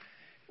out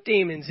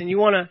demons and you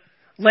want to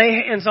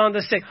lay hands on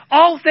the sick.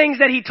 All things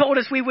that he told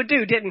us we would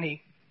do, didn't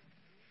he?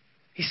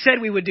 He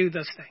said we would do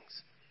those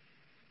things.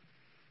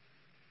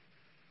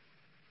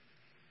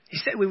 He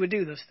said we would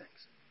do those things.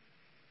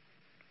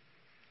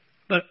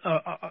 But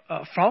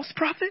a false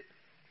prophet?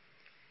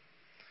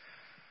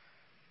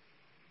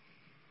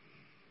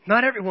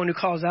 Not everyone who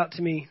calls out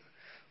to me,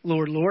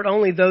 Lord, Lord,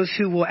 only those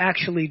who will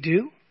actually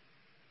do.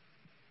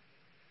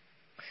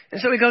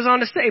 And so he goes on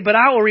to say, but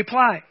I will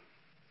reply,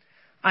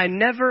 I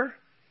never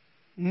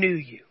knew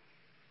you.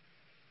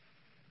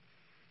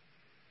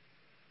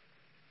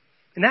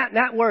 And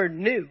that word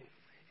knew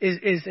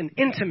is an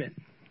intimate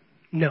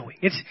knowing.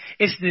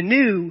 It's the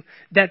new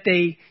that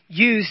they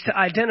use to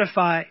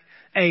identify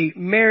a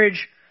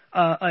marriage,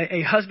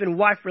 a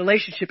husband-wife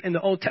relationship in the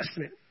Old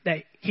Testament,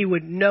 that he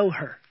would know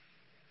her.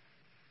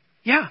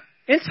 Yeah,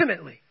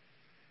 intimately.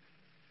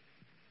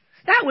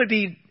 That would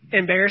be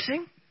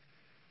embarrassing.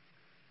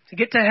 To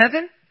get to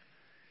heaven,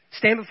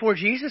 stand before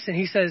Jesus, and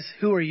he says,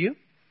 who are you?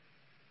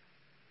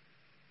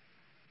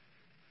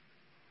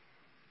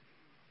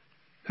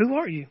 Who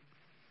are you?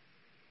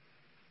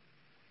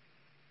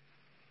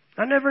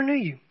 I never knew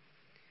you.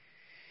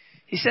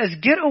 He says,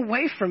 get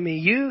away from me,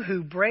 you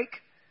who break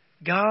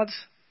God's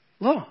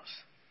laws.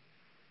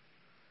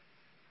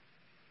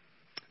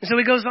 And so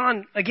he goes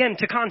on again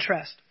to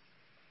contrast.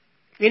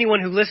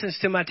 Anyone who listens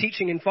to my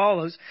teaching and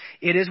follows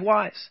it is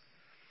wise,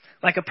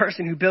 like a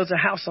person who builds a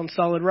house on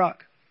solid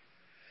rock.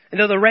 And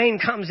though the rain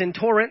comes in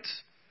torrents,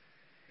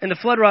 and the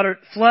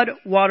flood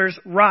waters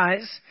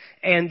rise,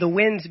 and the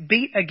winds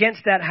beat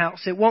against that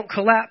house, it won't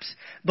collapse,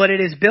 but it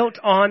is built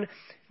on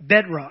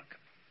bedrock.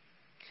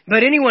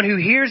 But anyone who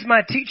hears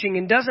my teaching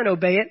and doesn't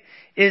obey it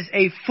is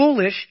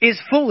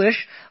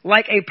foolish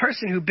like a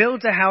person who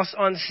builds a house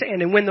on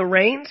sand. And when the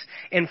rains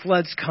and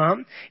floods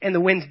come and the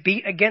winds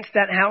beat against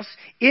that house,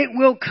 it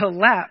will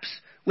collapse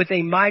with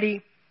a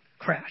mighty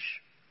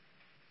crash.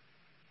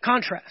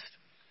 Contrast.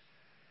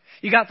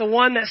 You got the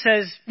one that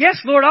says,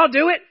 yes, Lord, I'll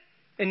do it,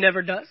 and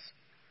never does.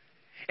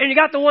 And you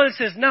got the one that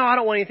says, no, I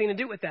don't want anything to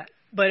do with that,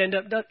 but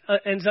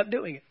ends up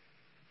doing it.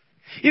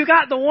 You've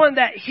got the one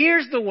that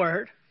hears the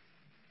word,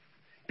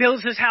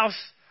 builds his house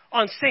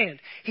on sand.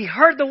 He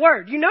heard the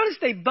word. You notice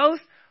they both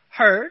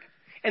heard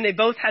and they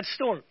both had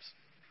storms.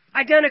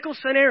 Identical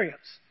scenarios.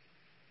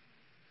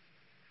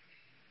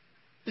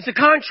 It's a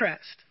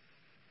contrast.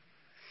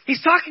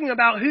 He's talking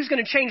about who's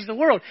going to change the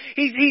world.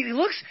 He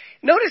looks,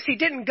 notice he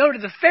didn't go to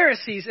the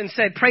Pharisees and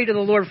said, pray to the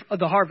Lord of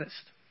the harvest.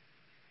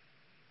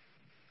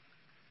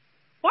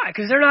 Why?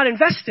 Because they're not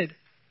invested.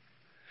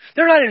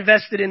 They're not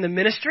invested in the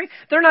ministry.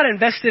 They're not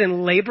invested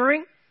in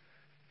laboring.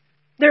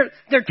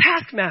 They're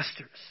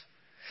taskmasters.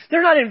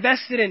 They're not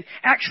invested in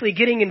actually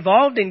getting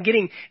involved and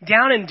getting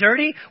down and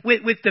dirty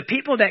with the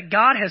people that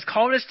God has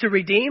called us to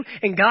redeem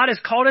and God has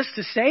called us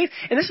to save.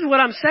 And this is what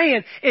I'm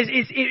saying, is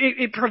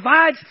it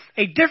provides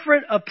a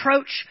different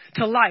approach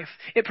to life.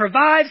 It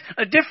provides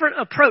a different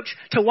approach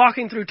to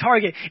walking through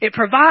Target. It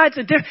provides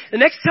the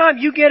next time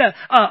you get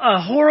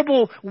a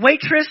horrible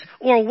waitress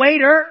or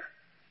waiter,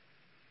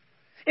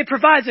 it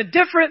provides a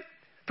different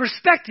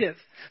perspective.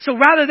 So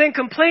rather than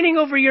complaining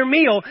over your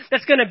meal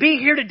that's going to be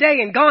here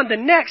today and gone the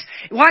next,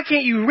 why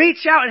can't you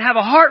reach out and have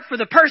a heart for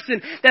the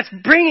person that's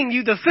bringing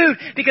you the food?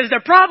 Because they're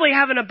probably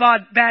having a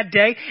bad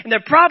day and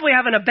they're probably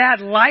having a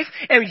bad life,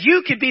 and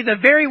you could be the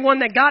very one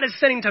that God is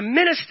sending to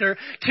minister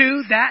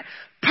to that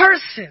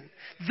person.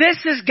 This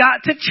has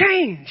got to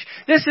change.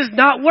 This is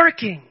not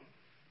working.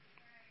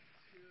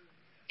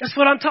 That's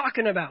what I'm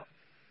talking about.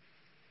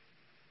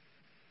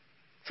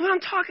 That's what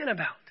I'm talking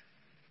about.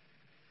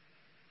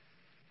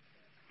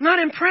 I'm not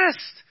impressed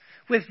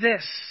with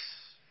this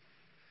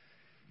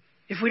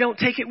if we don't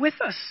take it with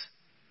us.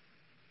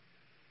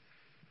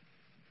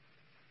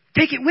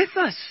 Take it with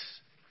us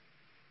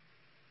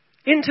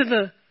into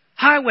the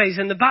highways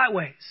and the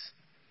byways,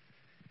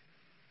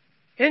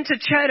 into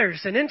Cheddar's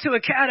and into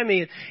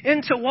Academy and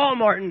into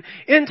Walmart and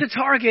into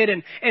Target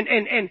and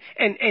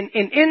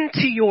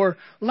into your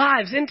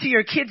lives, into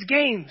your kids'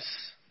 games.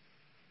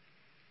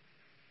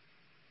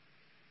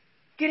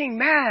 Getting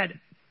mad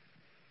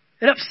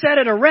and upset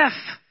at a ref.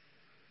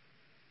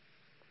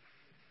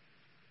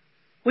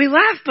 We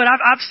laugh, but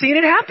I've seen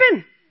it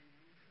happen.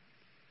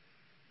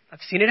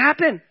 I've seen it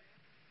happen.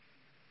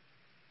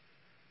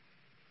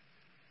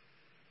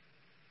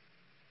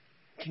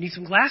 Do you need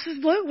some glasses,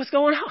 Blue? What's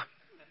going on?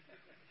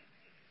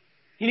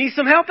 You need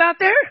some help out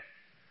there?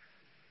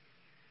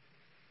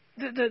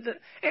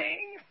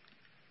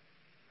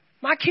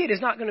 My kid is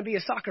not going to be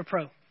a soccer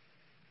pro.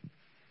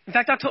 In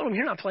fact, I told him,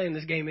 you're not playing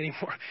this game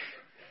anymore.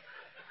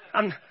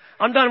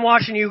 I'm done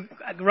watching you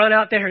run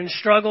out there and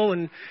struggle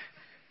and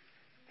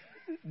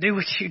do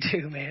what you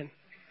do, man.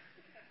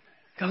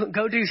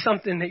 Go do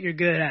something that you're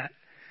good at.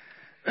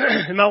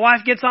 And my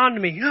wife gets on to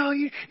me. No,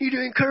 you need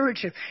to encourage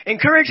him.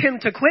 Encourage him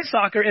to quit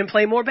soccer and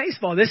play more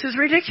baseball. This is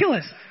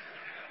ridiculous.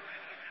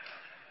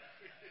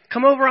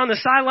 Come over on the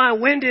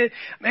sideline, winded.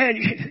 Man,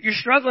 you're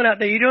struggling out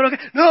there. You doing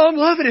okay? No, I'm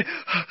loving it.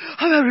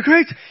 I'm having a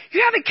great time.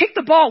 You haven't kicked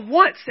the ball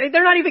once.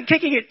 They're not even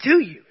kicking it to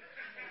you.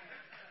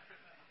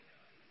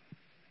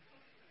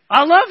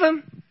 I love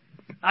him.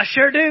 I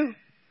sure do.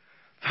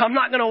 I'm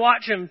not going to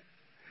watch him.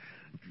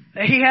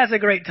 He has a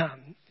great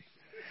time.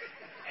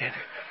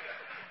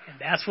 And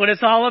that's what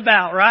it's all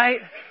about, right?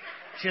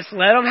 Just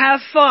let him have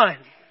fun.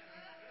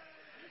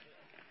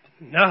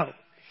 No.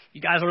 You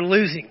guys are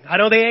losing. I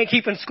know they ain't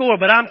keeping score,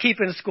 but I'm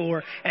keeping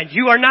score. And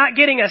you are not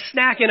getting a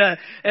snack and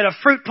a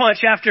fruit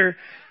punch after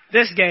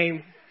this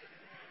game.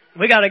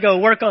 We got to go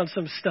work on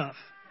some stuff.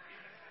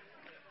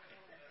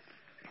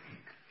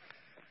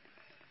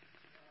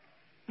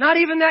 Not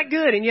even that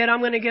good, and yet I'm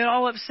going to get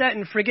all upset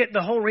and forget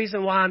the whole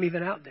reason why I'm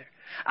even out there.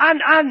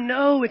 I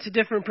know it's a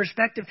different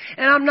perspective,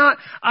 and I'm not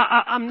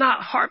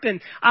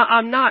harping.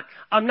 I'm not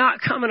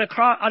coming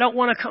across. I don't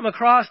want to come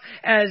across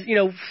as,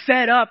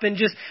 fed up and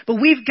just. But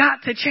we've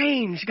got to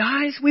change,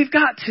 guys. We've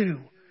got to.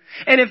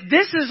 And if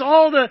this is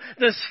all the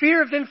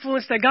sphere of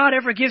influence that God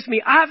ever gives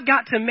me, I've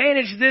got to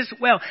manage this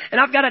well.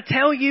 And I've got to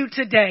tell you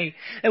today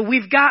that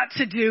we've got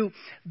to do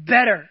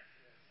better.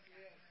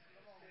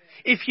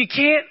 If you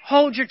can't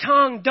hold your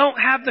tongue, don't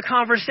have the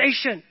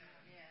conversation.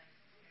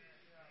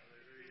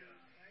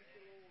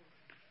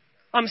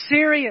 I'm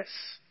serious.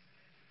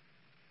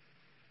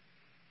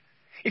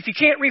 If you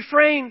can't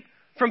refrain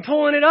from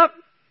pulling it up,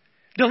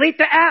 delete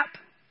the app.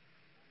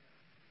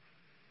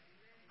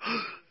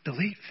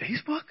 Delete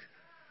Facebook?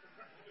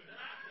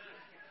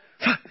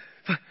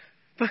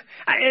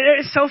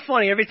 It's so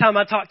funny every time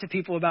I talk to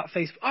people about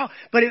Facebook. Oh,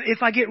 but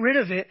if I get rid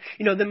of it,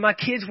 then my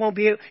kids won't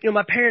be able,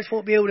 my parents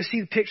won't be able to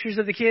see the pictures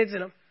of the kids.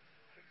 And I'm,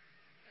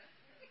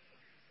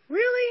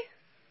 really?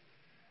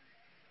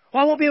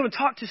 Well, I won't be able to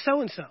talk to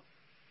so-and-so.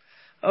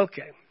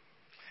 Okay.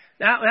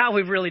 Now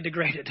we've really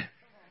degraded.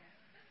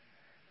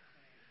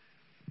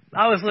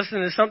 I was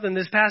listening to something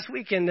this past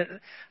weekend that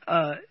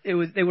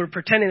they were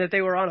pretending that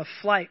they were on a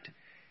flight,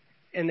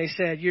 and they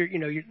said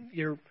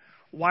your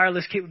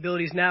wireless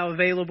capabilities now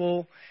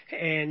available,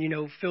 and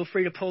feel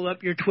free to pull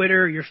up your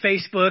Twitter or your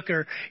Facebook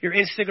or your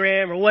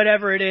Instagram or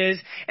whatever it is.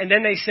 And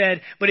then they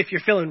said, but if you're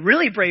feeling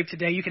really brave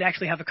today, you could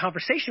actually have a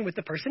conversation with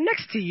the person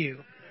next to you.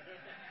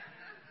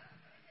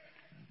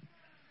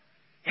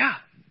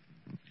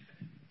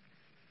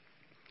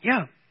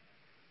 Yeah.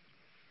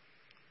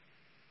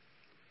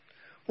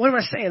 What am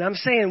I saying? I'm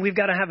saying we've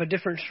got to have a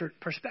different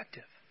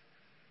perspective.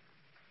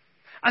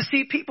 I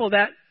see people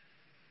that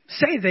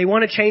say they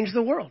want to change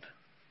the world,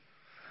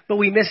 but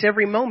we miss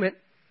every moment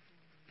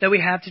that we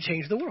have to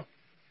change the world.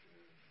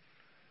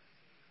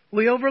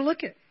 We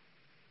overlook it.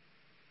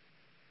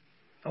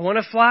 I want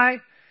to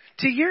fly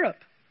to Europe.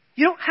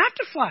 You don't have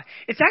to fly.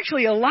 It's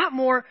actually a lot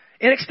more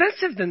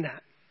inexpensive than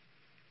that.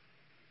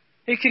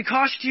 It could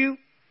cost you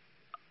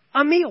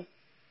a meal.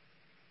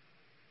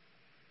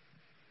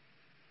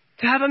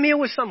 To have a meal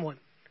with someone.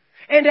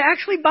 And to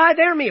actually buy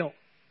their meal.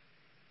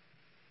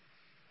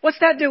 What's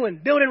that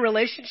doing? Building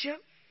relationship?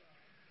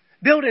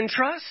 Building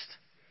trust?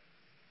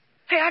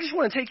 Hey, I just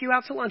want to take you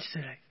out to lunch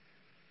today.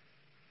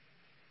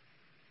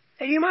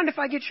 Hey, do you mind if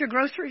I get your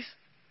groceries?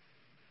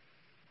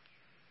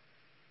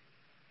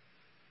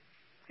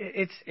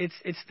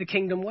 It's the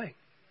kingdom way.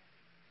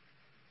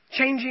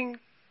 Changing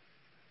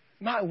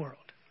my world.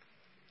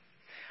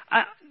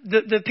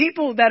 The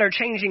people that are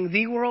changing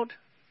the world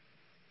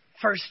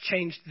first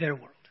changed their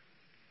world.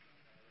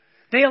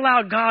 They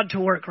allowed God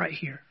to work right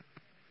here.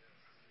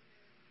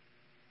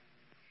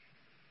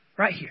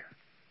 Right here.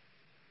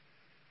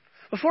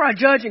 Before I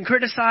judge and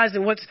criticize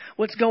and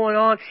what's going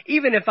on,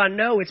 even if I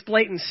know it's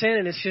blatant sin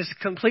and it's just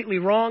completely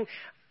wrong,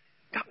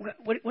 God,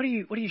 what are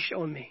you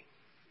showing me?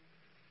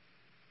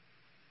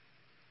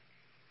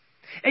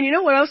 And you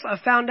know what else I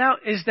found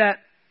out is that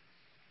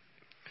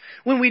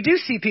when we do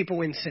see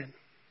people in sin,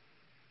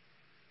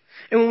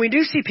 and when we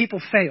do see people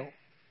fail,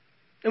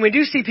 and we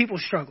do see people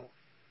struggle,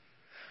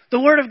 the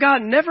Word of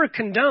God never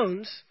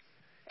condones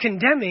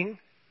condemning,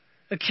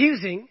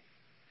 accusing,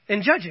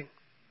 and judging.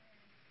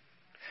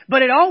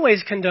 But it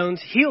always condones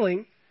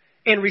healing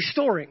and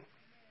restoring.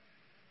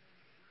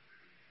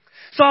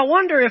 So I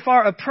wonder if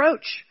our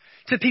approach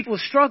to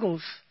people's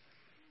struggles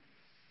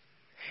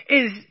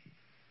is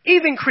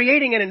even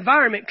creating an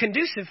environment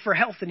conducive for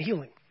health and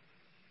healing.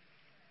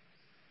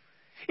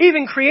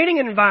 Even creating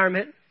an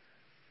environment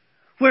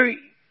where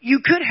you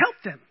could help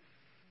them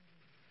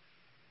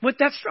with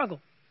that struggle.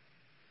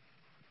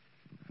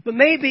 But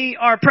maybe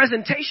our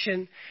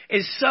presentation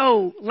is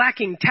so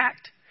lacking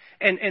tact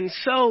and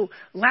so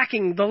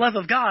lacking the love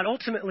of God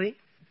ultimately.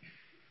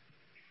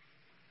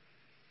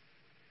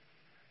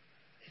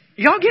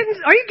 Are you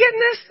getting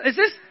this? Is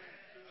this?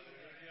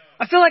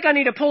 I feel like I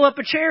need to pull up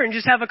a chair and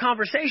just have a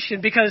conversation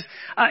because,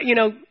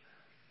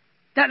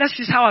 that's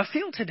just how I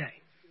feel today.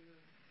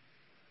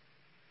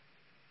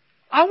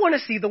 I want to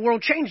see the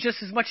world change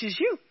just as much as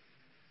you.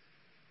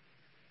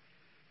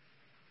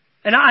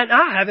 And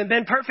I haven't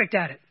been perfect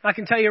at it. I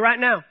can tell you right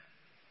now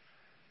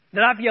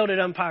that I've yelled at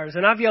umpires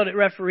and I've yelled at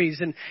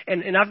referees and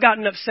I've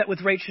gotten upset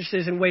with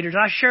waitresses and waiters.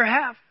 I sure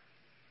have.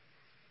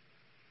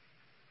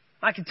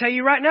 I can tell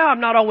you right now I'm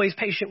not always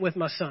patient with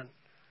my son.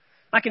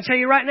 I can tell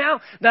you right now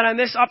that I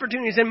miss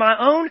opportunities in my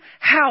own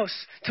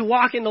house to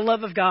walk in the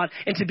love of God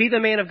and to be the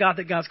man of God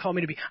that God's called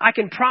me to be. I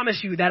can promise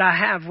you that I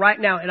have right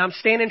now, and I'm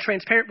standing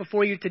transparent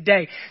before you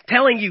today,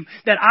 telling you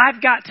that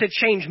I've got to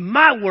change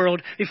my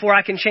world before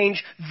I can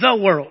change the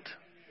world.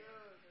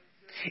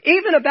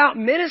 Even about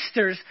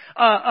ministers,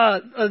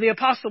 the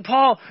Apostle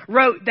Paul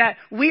wrote that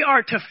we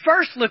are to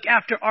first look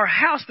after our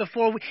house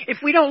before if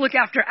we don't look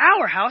after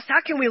our house,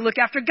 how can we look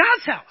after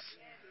God's house?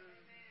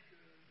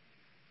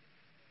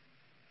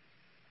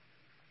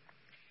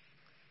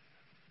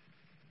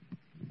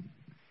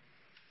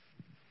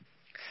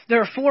 There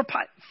are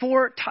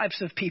four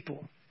types of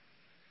people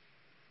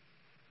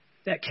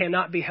that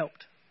cannot be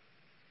helped.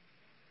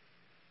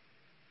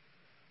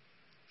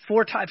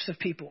 4 types of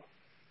people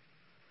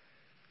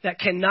that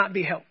cannot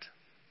be helped.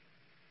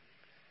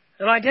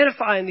 And I'm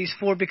identifying these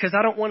 4 because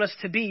I don't want us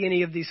to be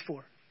any of these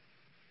 4.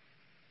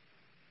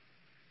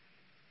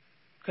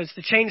 Because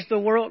to change the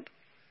world,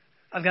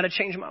 I've got to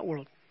change my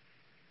world.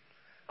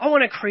 I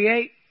want to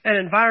create an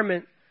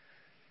environment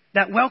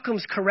that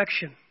welcomes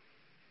correction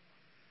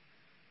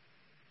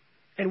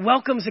and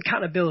welcomes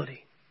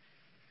accountability.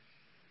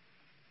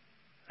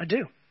 I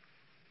do.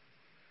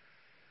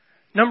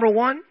 Number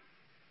one,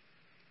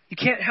 you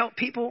can't help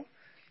people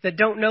that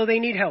don't know they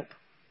need help.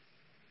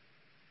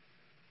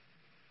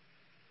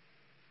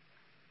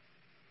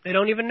 They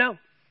don't even know.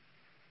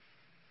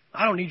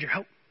 I don't need your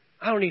help.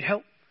 I don't need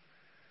help.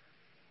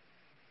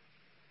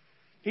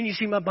 Didn't you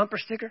see my bumper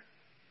sticker?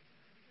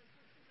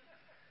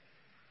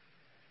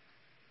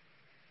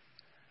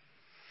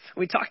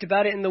 We talked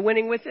about it in the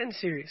Winning Within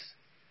series.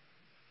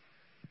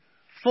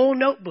 Full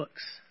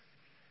notebooks,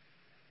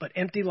 but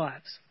empty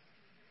lives.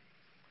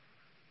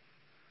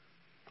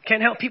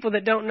 Can't help people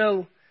that don't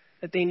know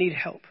that they need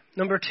help.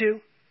 Number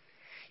two,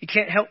 you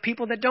can't help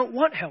people that don't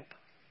want help.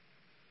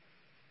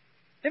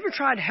 Ever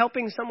tried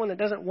helping someone that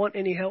doesn't want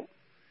any help?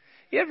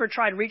 You ever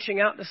tried reaching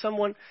out to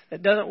someone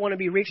that doesn't want to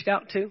be reached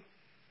out to?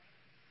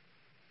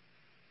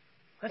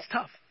 That's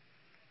tough.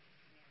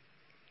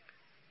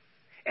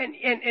 And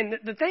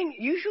the thing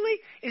usually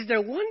is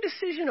they're one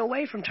decision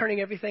away from turning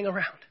everything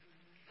around.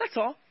 That's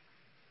all.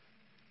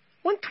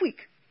 One tweak.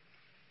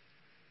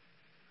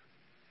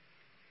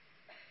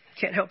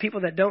 Can't help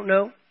people that don't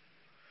know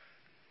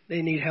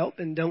they need help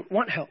and don't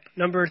want help.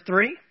 Number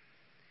three,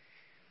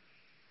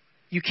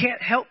 you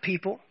can't help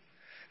people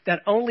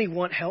that only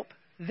want help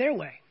their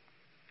way,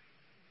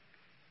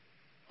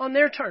 on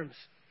their terms.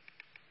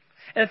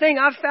 And the thing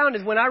I've found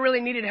is when I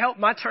really needed help,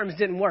 my terms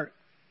didn't work.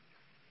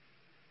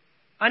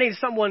 I needed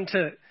someone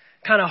to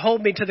kind of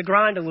hold me to the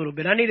grind a little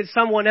bit. I needed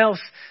someone else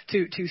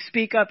to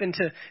speak up and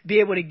to be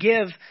able to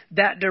give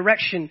that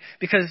direction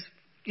because,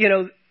 you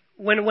know,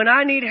 when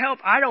I need help,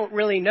 I don't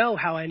really know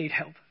how I need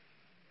help.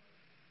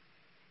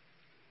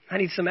 I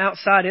need some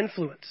outside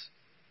influence.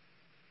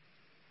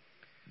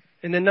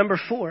 And then number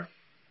four,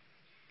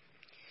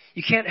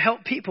 you can't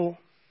help people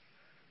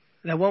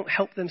that won't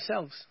help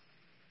themselves.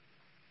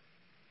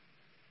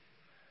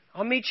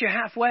 I'll meet you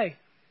halfway.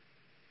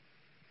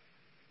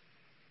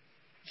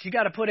 But you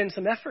got to put in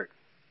some effort.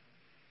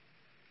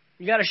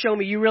 You got to show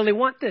me you really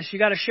want this. You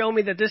got to show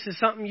me that this is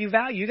something you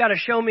value. You got to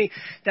show me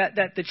that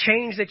the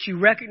change that you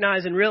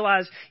recognize and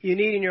realize you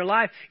need in your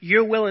life,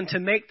 you're willing to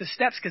make the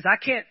steps because I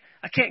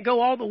can't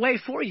go all the way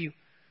for you.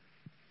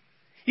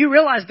 You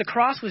realize the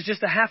cross was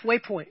just a halfway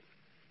point,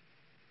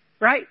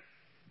 right?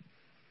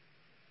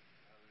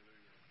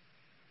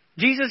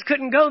 Jesus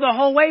couldn't go the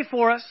whole way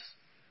for us.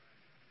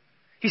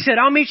 He said,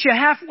 I'll meet you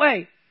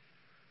halfway.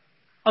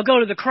 I'll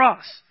go to the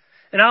cross.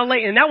 And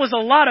that was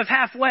a lot of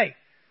halfway,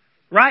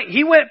 right?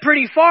 He went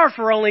pretty far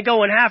for only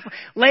going halfway.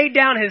 Laid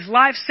down his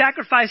life,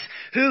 sacrificed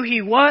who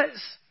he was.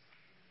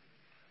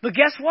 But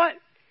guess what?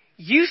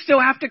 You still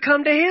have to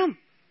come to him.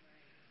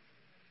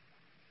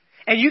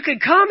 And you can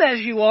come as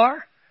you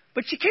are,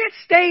 but you can't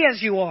stay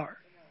as you are.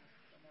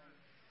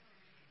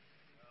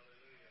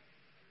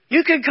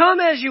 You can come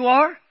as you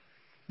are.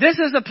 This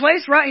is a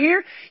place right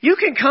here. You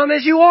can come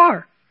as you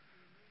are.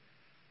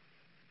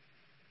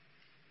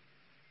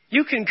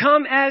 You can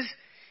come as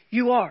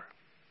you are.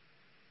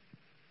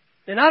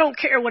 And I don't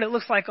care what it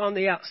looks like on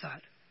the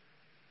outside.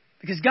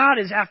 Because God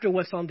is after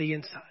what's on the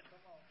inside.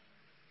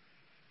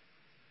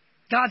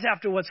 God's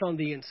after what's on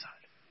the inside.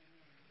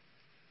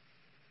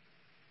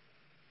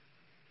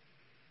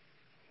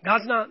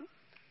 God's not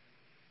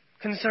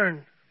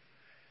concerned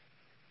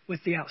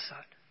with the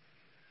outside.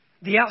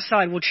 The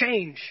outside will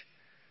change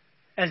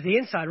as the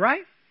inside,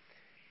 right?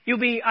 You'll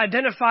be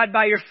identified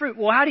by your fruit.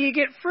 Well, how do you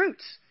get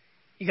fruits?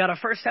 You got to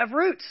first have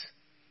roots.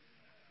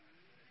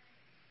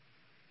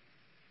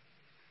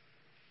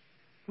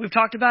 We've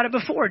talked about it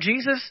before.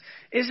 Jesus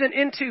isn't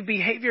into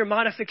behavior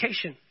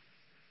modification.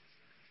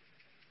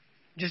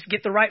 Just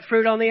get the right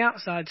fruit on the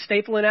outside,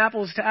 stapling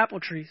apples to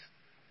apple trees.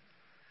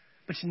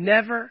 But you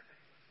never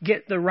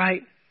get the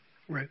right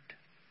root.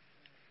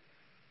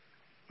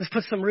 Let's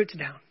put some roots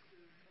down.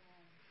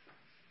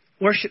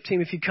 Worship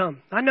team, if you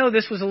come. I know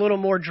this was a little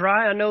more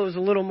dry. I know it was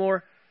a little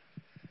more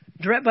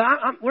direct, but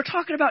we're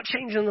talking about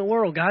changing the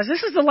world, guys.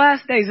 This is the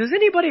last days. Does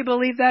anybody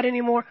believe that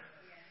anymore?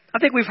 I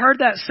think we've heard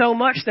that so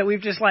much that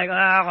we've just like,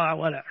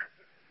 whatever.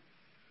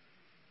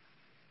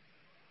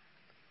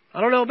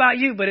 I don't know about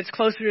you, but it's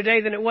closer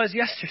today than it was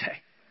yesterday.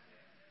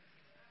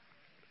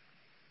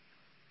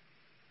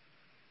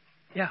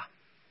 Yeah.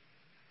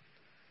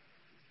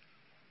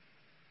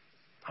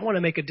 I want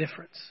to make a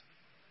difference.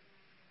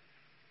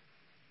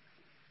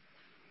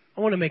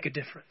 I want to make a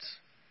difference.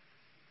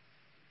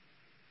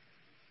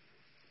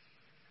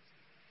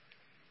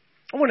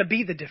 I want to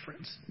be the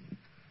difference.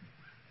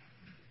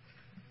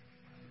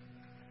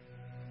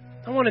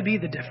 I want to be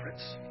the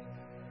difference.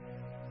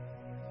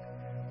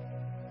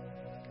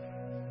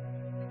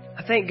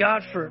 I thank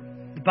God for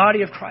the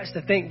body of Christ.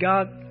 I thank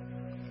God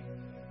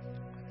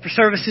for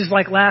services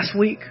like last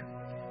week,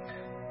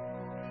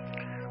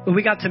 where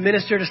we got to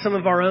minister to some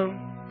of our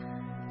own.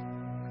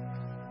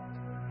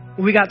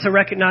 Where we got to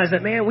recognize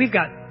that, man, we've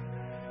got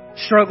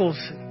struggles,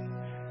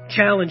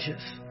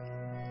 challenges.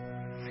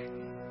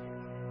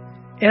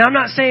 And I'm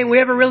not saying we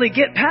ever really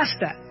get past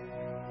that.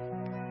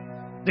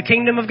 The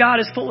kingdom of God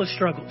is full of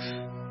struggles,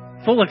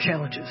 full of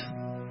challenges.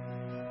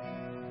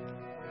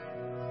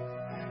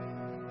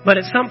 But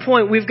at some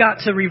point, we've got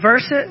to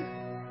reverse it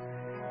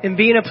and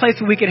be in a place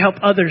where we can help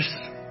others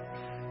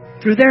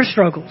through their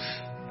struggles.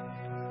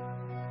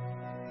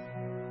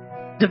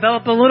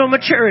 Develop a little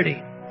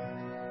maturity.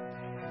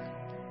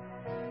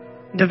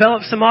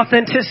 Develop some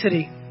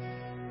authenticity.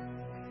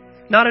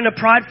 Not in a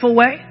prideful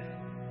way.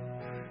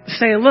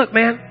 Saying, look,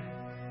 man,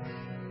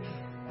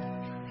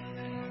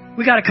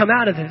 we got to come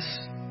out of this.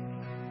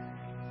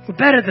 We're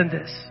better than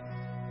this.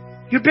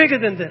 You're bigger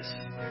than this.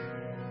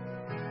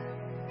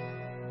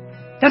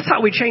 That's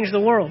how we change the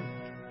world.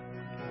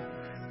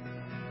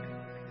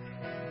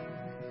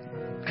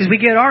 Because we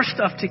get our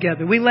stuff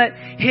together. We let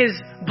His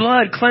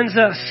blood cleanse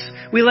us.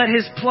 We let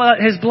His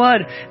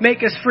blood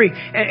make us free.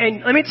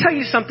 And let me tell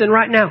you something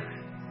right now.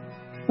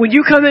 When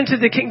you come into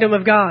the kingdom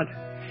of God,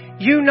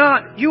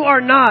 you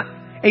are not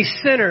a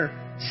sinner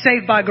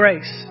saved by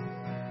grace.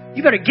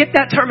 You better get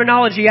that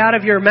terminology out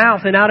of your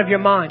mouth and out of your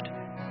mind.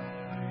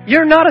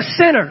 You're not a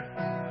sinner.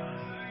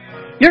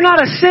 You're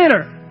not a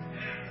sinner.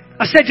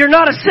 I said you're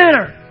not a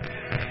sinner.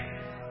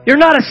 You're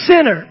not a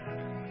sinner.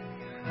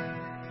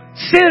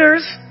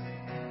 Sinners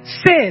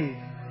sin.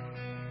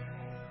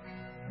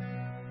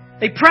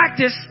 They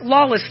practice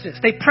lawlessness.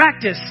 They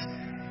practice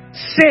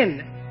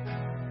sin.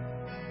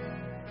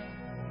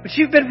 But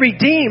you've been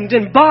redeemed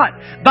and bought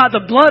by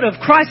the blood of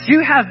Christ.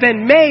 You have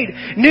been made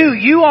new.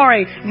 You are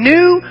a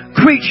new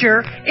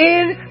creature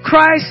in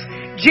Christ.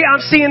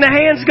 I'm seeing the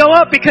hands go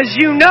up because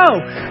you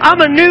know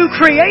I'm a new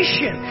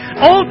creation.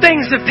 Old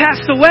things have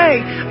passed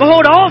away.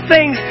 Behold, all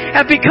things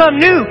have become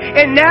new.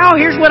 And now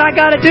here's what I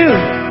got to do.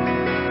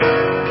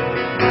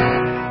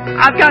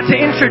 I've got to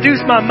introduce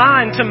my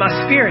mind to my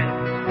spirit.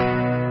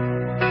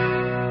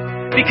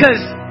 Because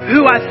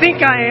who I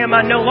think I am,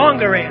 I no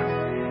longer am.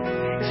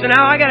 So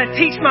now I got to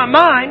teach my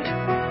mind,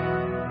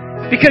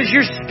 because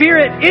your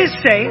spirit is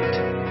saved.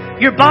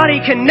 Your body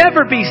can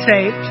never be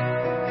saved,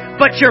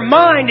 but your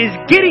mind is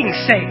getting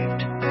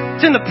saved.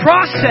 It's in the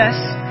process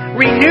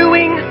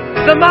renewing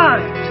the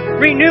mind.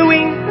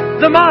 Renewing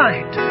the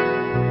mind.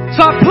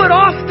 So I put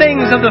off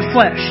things of the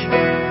flesh.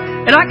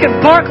 And I can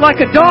bark like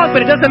a dog,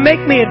 but it doesn't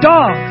make me a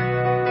dog.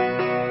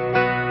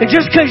 And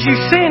just because you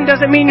sin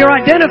doesn't mean you're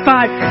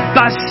identified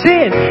by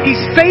sin. He's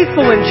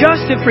faithful and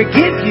just to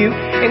forgive you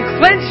and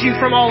cleanse you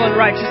from all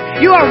unrighteousness.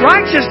 You are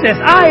righteousness.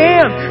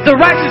 I am the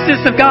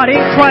righteousness of God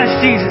in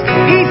Christ Jesus.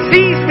 He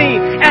sees me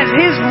as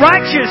His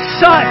righteous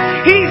Son.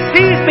 He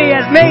sees me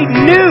as made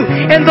new,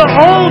 and the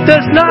old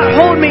does not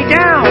hold me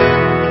down.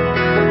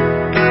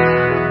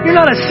 You're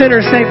not a sinner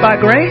saved by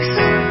grace.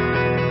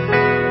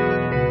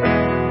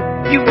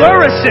 You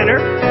were a sinner.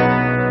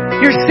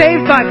 You're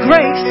saved by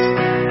grace.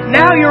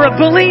 Now you're a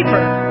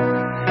believer.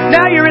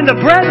 Now you're in the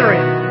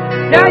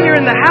brethren. Now you're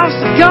in the house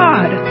of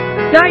God.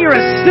 Now you're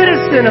a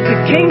citizen of the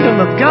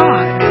kingdom of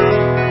God.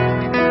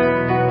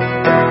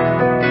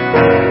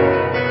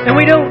 And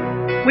we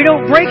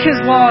don't break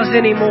His laws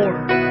anymore.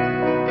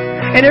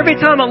 And every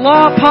time a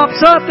law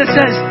pops up that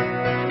says,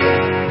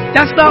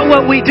 that's not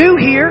what we do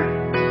here,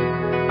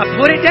 I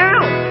put it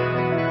down.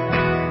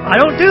 I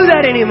don't do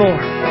that anymore.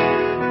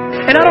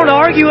 And I don't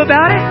argue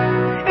about it.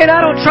 And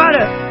I don't try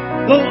to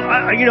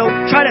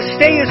try to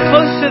stay as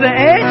close to the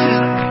edge as...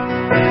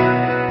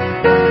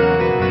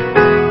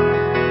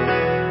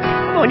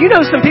 Come on, you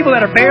know some people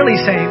that are barely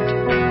saved.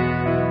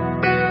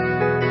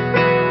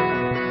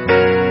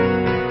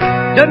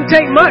 Doesn't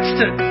take much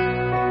to...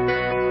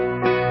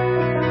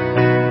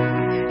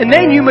 And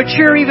then you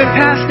mature even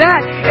past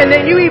that, and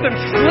then you even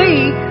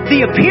flee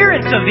the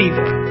appearance of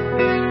evil.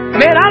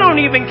 Man, I don't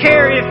even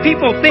care if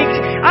people think,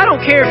 I don't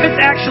care if it's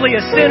actually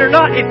a sin or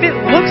not. If it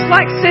looks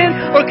like sin,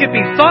 or it could be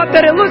thought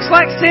that it looks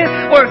like sin,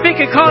 or if it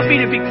could cause me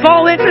to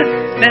fall into it,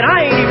 then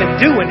I ain't even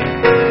doing it.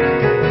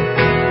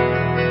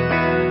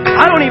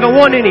 I don't even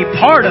want any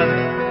part of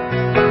it.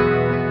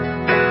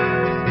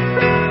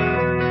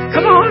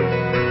 Come on.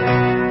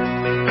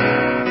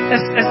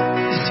 That's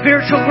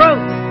spiritual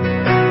growth.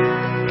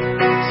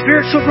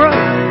 Spiritual growth.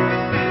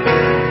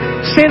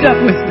 Stand up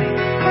with me.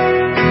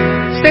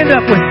 Stand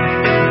up with me.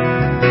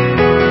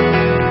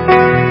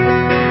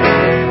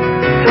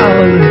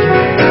 Hallelujah.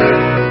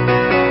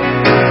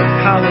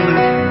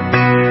 Hallelujah.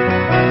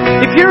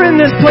 If you're in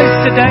this place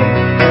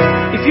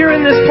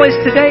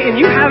today, and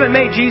you haven't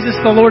made Jesus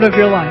the Lord of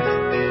your life,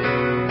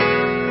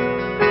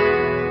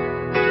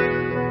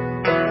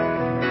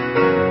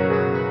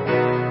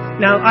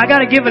 now I got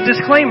to give a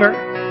disclaimer,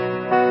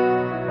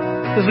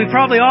 because we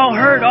probably all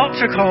heard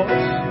altar calls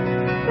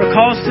or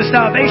calls to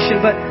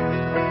salvation, but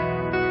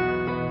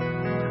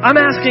I'm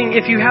asking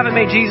if you haven't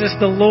made Jesus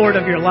the Lord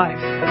of your life.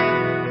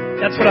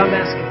 That's what I'm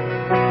asking.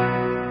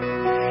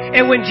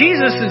 And when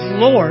Jesus is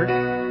Lord,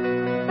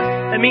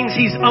 that means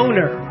He's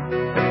owner.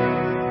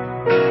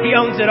 He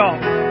owns it all.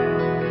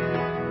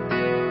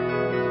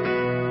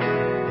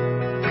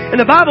 And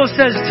the Bible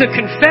says to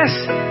confess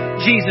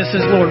Jesus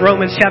is Lord,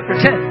 Romans chapter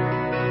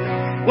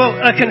 10. Well,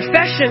 a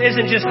confession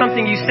isn't just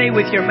something you say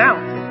with your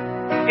mouth.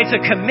 It's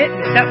a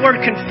commitment. That word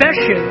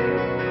confession,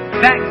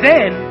 back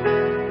then,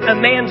 a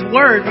man's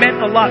word meant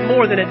a lot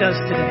more than it does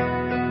today.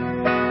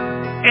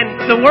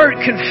 And the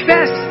word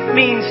confess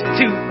means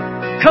to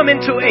come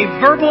into a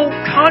verbal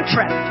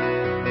contract,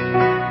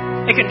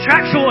 a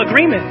contractual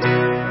agreement.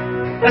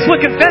 That's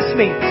what confess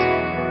means.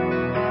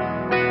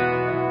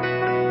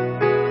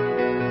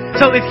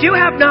 So if you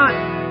have not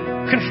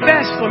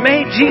confessed or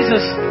made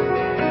Jesus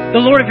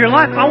the Lord of your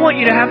life, I want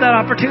you to have that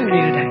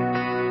opportunity today.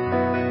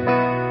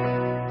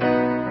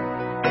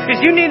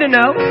 Because you need to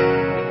know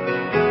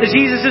that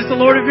Jesus is the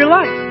Lord of your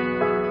life.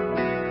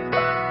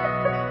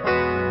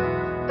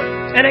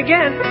 And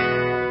again,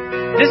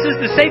 this is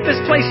the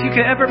safest place you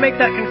can ever make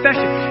that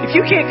confession. If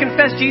you can't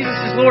confess Jesus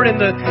is Lord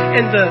in a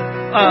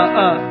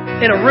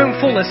room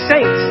full of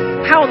saints,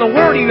 how in the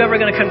world are you ever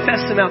going to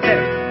confess Him out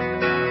there?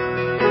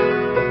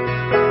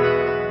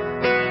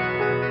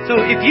 So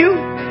if you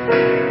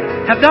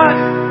have not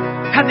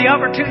had the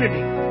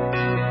opportunity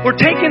or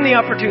taken the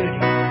opportunity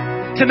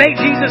to make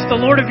Jesus the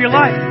Lord of your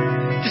life,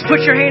 just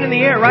put your hand in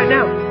the air right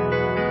now.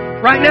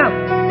 Right now.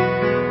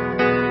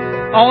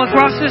 All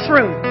across this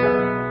room.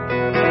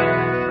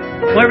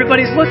 Well,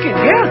 everybody's looking.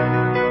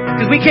 Yeah.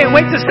 Because we can't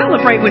wait to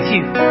celebrate with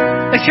you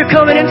that you're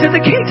coming into the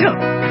kingdom.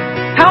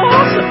 How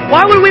awesome.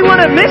 Why would we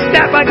want to miss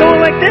that by going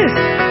like this?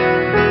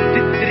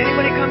 Did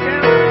anybody come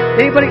down?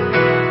 Anybody?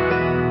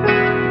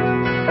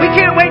 We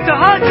can't wait to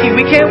hug you.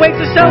 We can't wait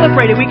to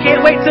celebrate it. We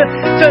can't wait to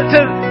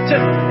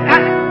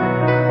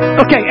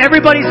Okay,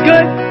 everybody's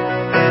good?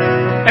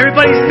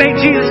 Everybody's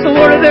made Jesus the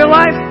Lord of their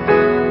life?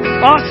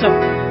 Awesome.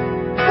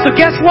 So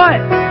guess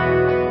what?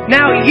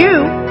 Now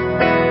you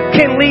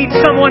can lead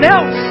someone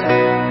else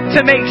to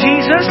make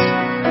Jesus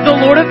the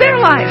Lord of their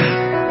life.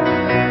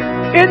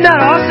 Isn't that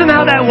awesome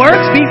how that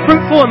works? Be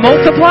fruitful and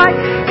multiply.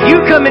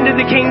 You come into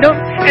the kingdom,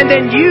 and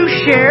then you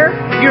share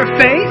your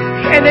faith,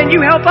 and then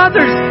you help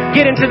others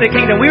get into the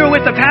kingdom. We were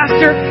with the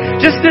pastor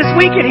just this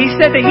week, and he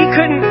said that he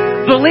couldn't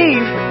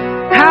believe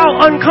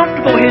how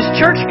uncomfortable his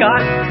church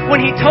got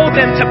when he told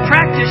them to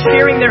practice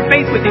sharing their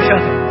faith with each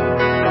other.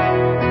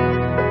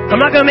 I'm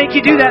not going to make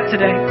you do that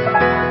today.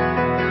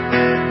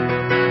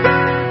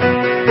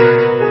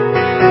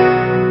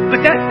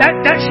 But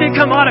that should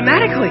come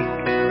automatically.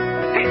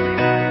 Hey,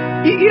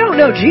 you don't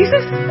know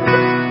Jesus?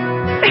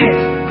 Hey,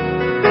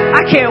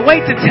 I can't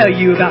wait to tell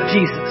you about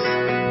Jesus.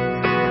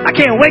 I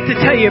can't wait to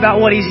tell you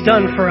about what He's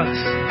done for us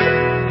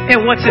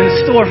and what's in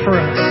store for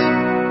us.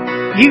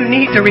 You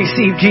need to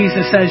receive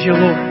Jesus as your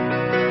Lord.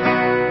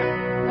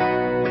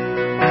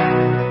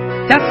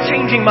 That's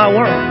changing my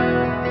world.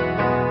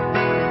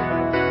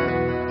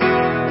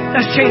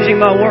 That's changing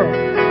my world.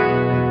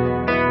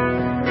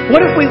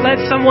 What if we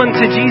led someone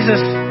to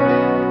Jesus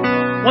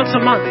once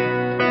a month?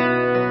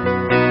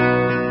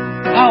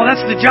 Oh,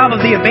 that's the job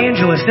of the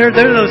evangelist. They're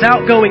those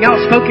outgoing,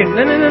 outspoken.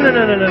 No.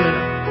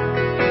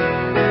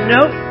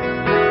 Nope.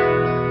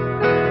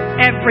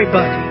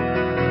 Everybody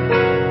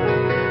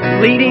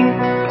leading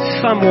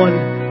someone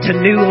to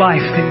new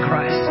life in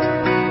Christ.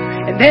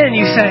 And then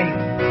you say,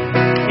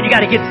 you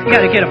got to get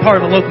a part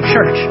of a local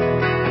church.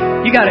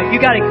 You got to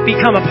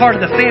become a part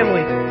of the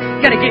family.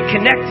 You got to get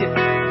connected.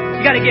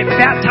 You got to get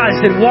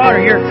baptized in water.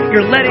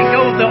 You're letting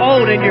go of the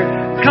old and you're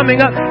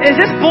coming up. Is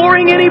this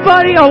boring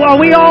anybody? Are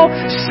we all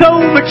so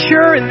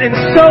mature and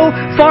so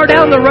far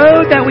down the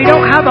road that we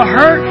don't have a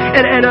hurt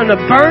and a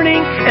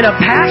burning and a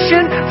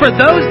passion for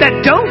those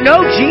that don't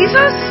know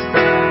Jesus?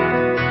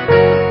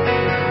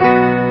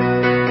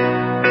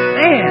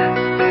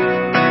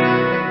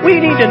 Man, we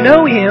need to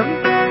know Him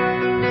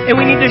and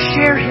we need to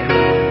share Him.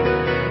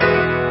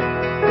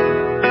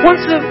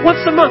 Once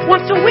a month,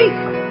 once a week.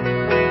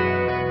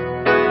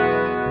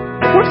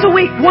 Once a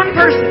week, one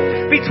person.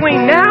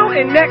 Between now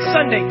and next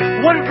Sunday,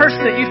 one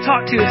person that you've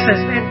talked to that says,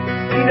 man,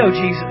 you know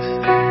Jesus.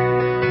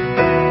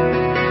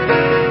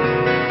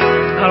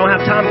 I don't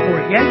have time for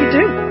it. Yeah, you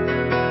do.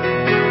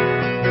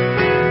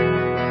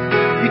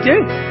 You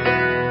do.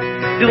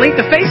 Delete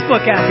the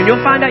Facebook app and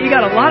you'll find out you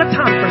got a lot of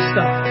time for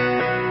stuff.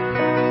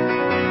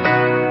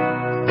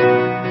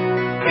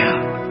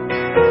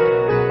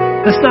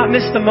 Yeah. Let's not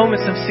miss the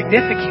moments of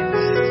significance.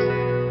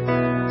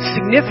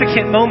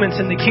 Significant moments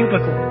in the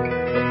cubicle.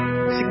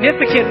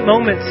 Significant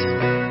moments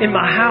in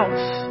my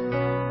house.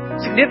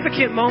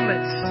 Significant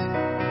moments.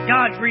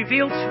 God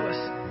revealed to us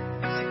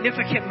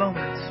significant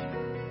moments.